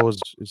know, Angelo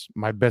is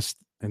my best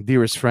and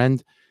dearest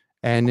friend,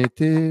 and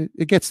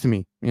it gets to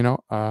me, you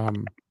know.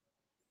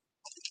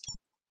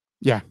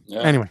 Yeah.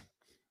 Anyway,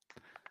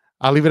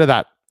 I'll leave it at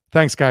that.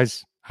 Thanks,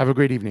 guys. Have a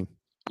great evening.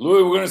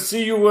 Louis, we're going to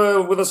see you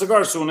with a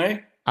cigar soon, eh?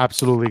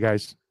 Absolutely,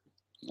 guys.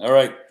 All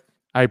right.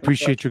 I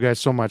appreciate you guys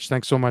so much.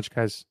 Thanks so much,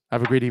 guys.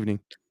 Have a great evening.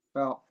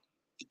 Well.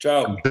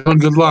 Ciao.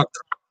 Good luck.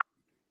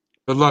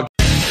 Good luck.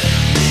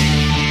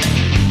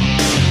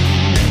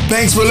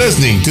 Thanks for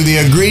listening to the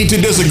Agree to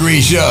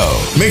Disagree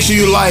show. Make sure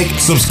you like,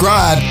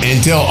 subscribe,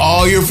 and tell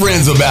all your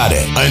friends about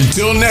it.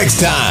 Until next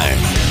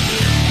time.